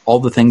all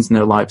the things in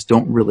their lives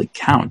don't really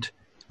count.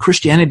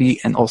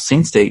 Christianity and All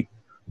Saints' Day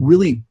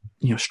really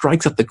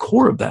strikes at the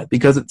core of that,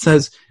 because it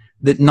says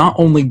that not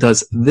only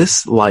does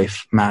this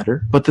life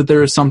matter, but that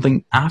there is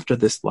something after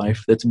this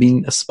life that's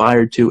being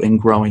aspired to and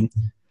growing,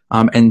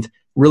 and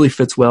really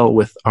fits well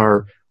with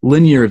our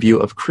linear view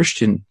of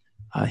Christian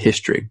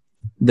history,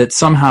 that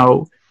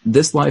somehow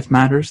this life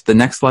matters, the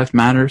next life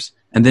matters,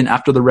 and then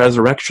after the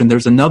resurrection,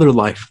 there's another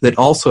life that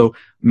also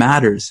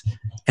matters.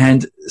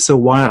 And so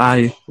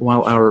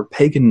while our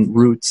pagan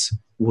roots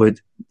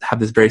would have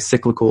this very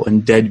cyclical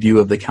and dead view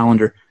of the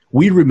calendar,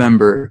 we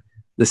remember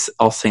this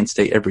All Saints'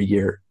 Day every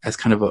year as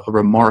kind of a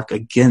remark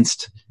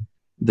against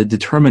the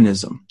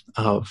determinism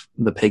of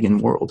the pagan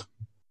world.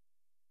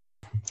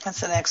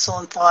 That's an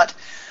excellent thought.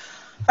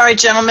 All right,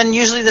 gentlemen,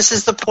 usually this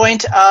is the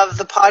point of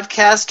the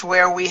podcast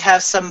where we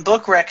have some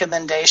book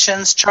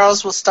recommendations.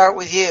 Charles, we'll start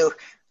with you.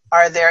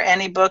 Are there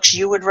any books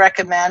you would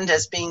recommend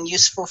as being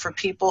useful for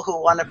people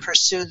who want to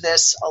pursue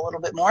this a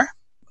little bit more?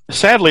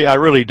 Sadly, I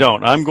really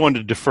don't. I'm going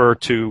to defer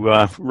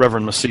to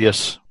Reverend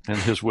Macias and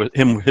his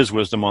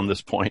wisdom on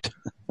this point.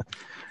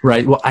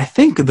 Right. Well, I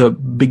think the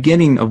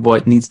beginning of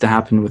what needs to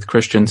happen with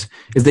Christians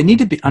is they need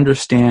to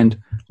understand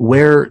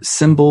where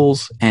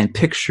symbols and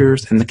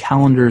pictures and the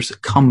calendars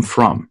come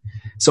from.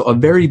 So a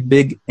very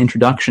big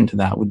introduction to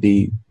that would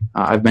be,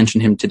 I've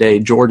mentioned him today,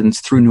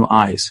 Jordan's Through New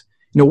Eyes.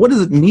 What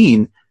does it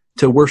mean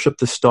to worship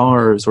the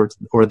stars,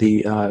 or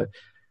the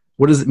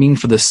what does it mean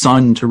for the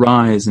sun to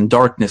rise in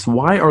darkness?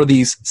 Why are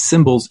these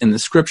symbols in the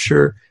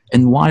scripture,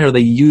 and why are they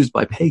used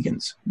by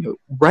pagans?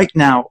 Right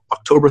now,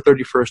 October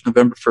 31st,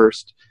 November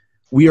 1st,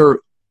 we are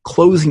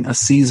closing a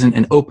season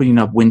and opening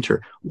up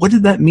winter. What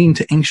did that mean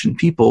to ancient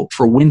people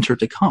for winter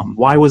to come?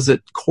 Why was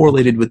it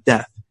correlated with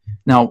death?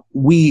 Now,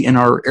 we in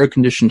our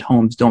air-conditioned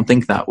homes don't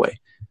think that way,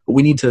 but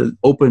we need to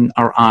open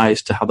our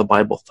eyes to how the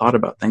Bible thought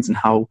about things and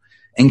how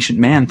ancient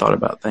man thought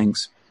about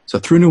things. So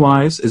Through New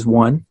Eyes is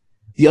one.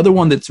 The other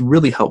one that's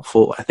really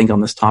helpful, I think, on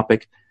this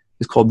topic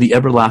is called The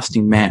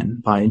Everlasting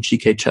Man by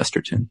G.K.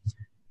 Chesterton.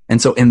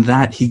 And so in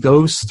that, he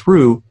goes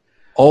through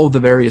all the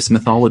various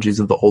mythologies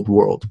of the old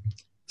world.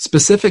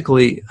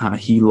 Specifically,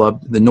 he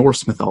loved the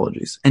Norse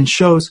mythologies and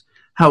shows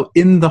how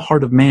in the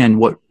heart of man,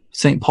 what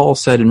St. Paul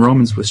said in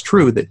Romans was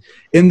true, that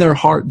in their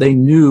heart they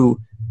knew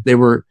they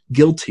were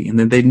guilty, and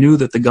that they knew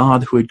that the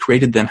God who had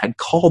created them had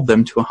called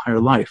them to a higher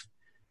life.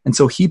 And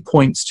so he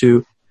points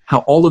to how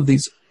all of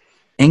these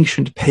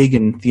ancient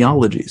pagan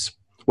theologies,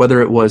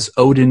 whether it was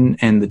Odin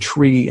and the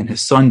tree and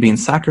his son being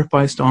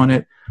sacrificed on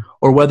it,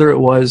 or whether it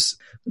was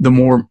the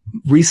more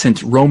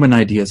recent Roman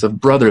ideas of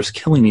brothers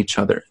killing each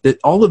other, that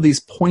all of these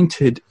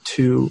pointed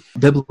to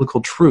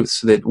biblical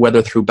truths, that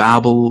whether through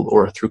Babel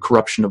or through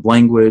corruption of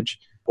language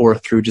or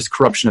through just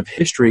corruption of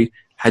history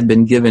had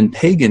been given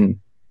pagan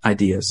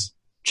ideas.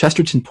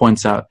 Chesterton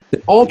points out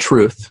that all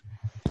truth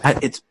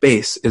at its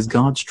base is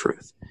God's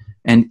truth.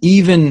 And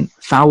even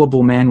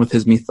fallible man with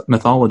his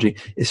mythology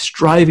is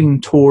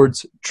striving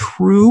towards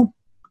true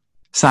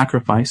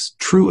sacrifice,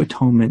 true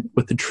atonement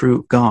with the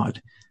true God.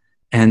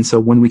 And so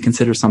when we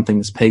consider something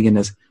as pagan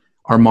as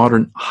our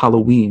modern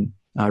Halloween,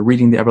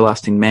 reading The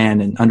Everlasting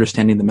Man and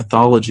understanding the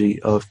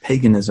mythology of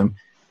paganism,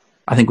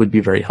 I think would be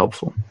very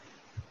helpful.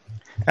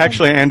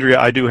 Actually, Andrea,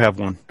 I do have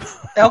one.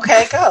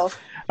 Okay, go.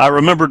 I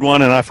remembered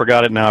one and I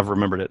forgot it. Now I've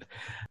remembered it.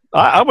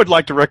 I would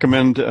like to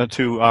recommend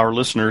to our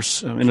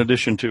listeners, in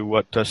addition to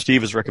what Steve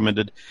has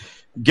recommended,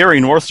 Gary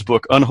North's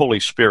book, Unholy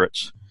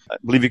Spirits. I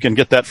believe you can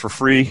get that for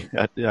free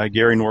at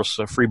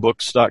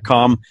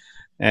GaryNorth'sFreeBooks.com.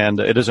 And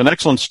it is an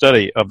excellent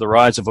study of the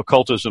rise of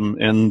occultism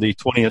in the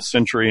 20th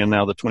century and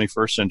now the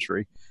 21st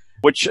century,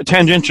 which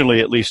tangentially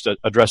at least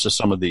addresses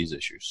some of these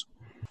issues.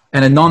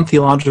 And a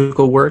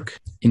non-theological work,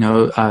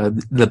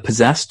 The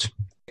Possessed,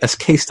 as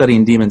case study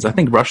in demons. I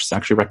think Rush has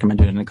actually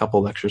recommended it in a couple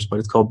of lectures, but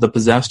it's called The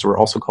Possessed, or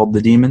also called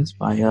The Demons,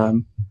 by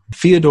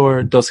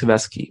Fyodor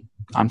Dostoevsky.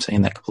 I'm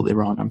saying that completely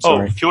wrong. I'm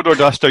sorry. Oh, Fyodor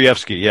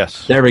Dostoevsky,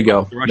 yes. There we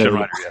go. The Russian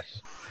writer,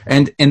 yes.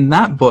 And in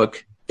that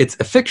book, it's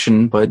a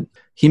fiction, but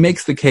he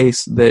makes the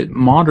case that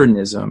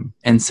modernism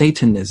and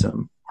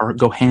Satanism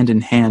go hand in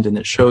hand, and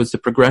it shows the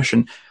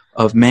progression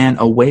of man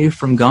away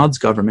from God's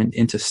government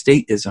into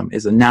stateism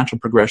is a natural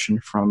progression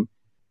from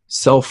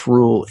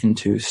self-rule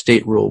into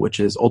state rule, which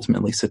is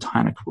ultimately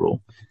satanic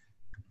rule.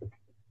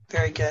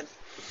 Very good.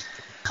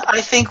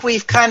 I think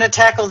we've kind of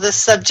tackled this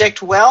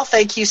subject well.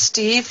 Thank you,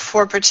 Steve,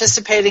 for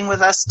participating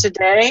with us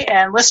today.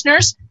 And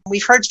listeners,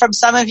 we've heard from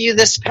some of you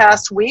this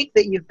past week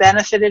that you've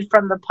benefited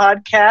from the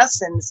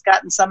podcast, and it's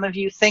gotten some of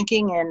you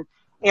thinking in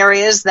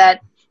areas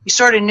that you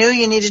sort of knew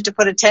you needed to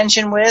put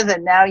attention with,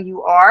 and now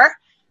you are.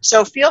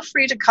 So feel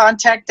free to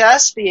contact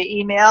us via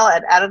email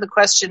at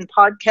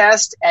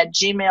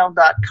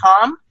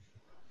outofthequestionpodcast@gmail.com.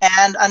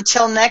 And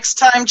until next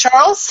time,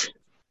 Charles.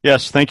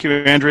 Yes, thank you,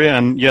 Andrea.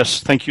 And yes,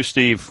 thank you,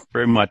 Steve,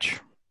 very much.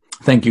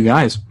 Thank you,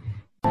 guys.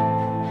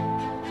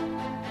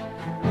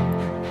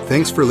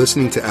 Thanks for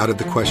listening to Out of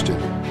the Question.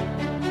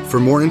 For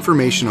more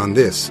information on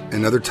this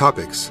and other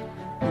topics,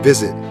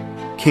 visit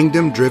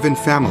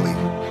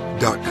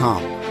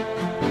kingdomdrivenfamily.com.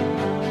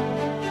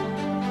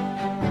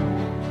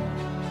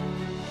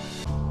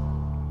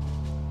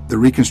 The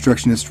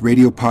Reconstructionist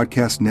Radio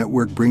Podcast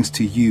Network brings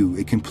to you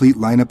a complete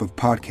lineup of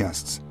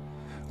podcasts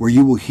where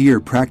you will hear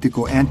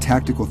practical and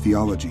tactical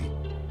theology.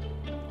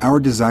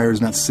 Our desire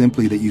is not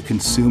simply that you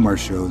consume our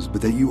shows,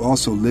 but that you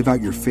also live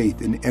out your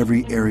faith in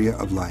every area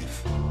of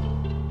life.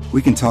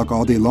 We can talk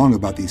all day long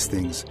about these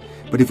things,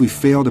 but if we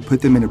fail to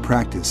put them into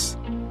practice,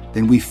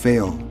 then we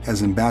fail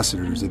as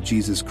ambassadors of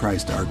Jesus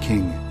Christ, our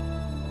King.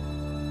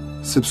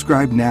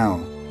 Subscribe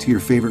now to your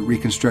favorite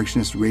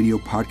Reconstructionist Radio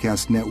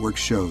Podcast Network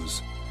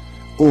shows,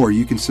 or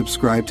you can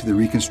subscribe to the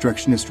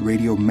Reconstructionist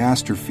Radio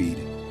Master Feed,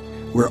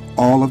 where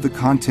all of the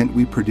content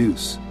we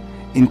produce,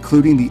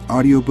 including the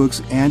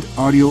audiobooks and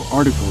audio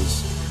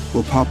articles,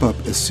 will pop up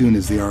as soon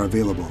as they are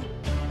available.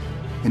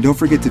 And don't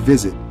forget to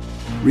visit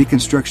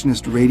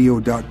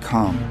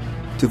ReconstructionistRadio.com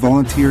to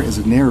volunteer as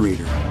a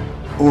narrator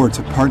or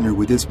to partner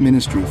with this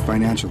ministry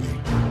financially.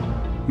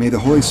 May the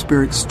Holy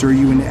Spirit stir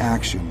you into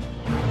action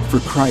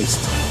for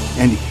Christ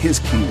and His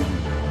kingdom.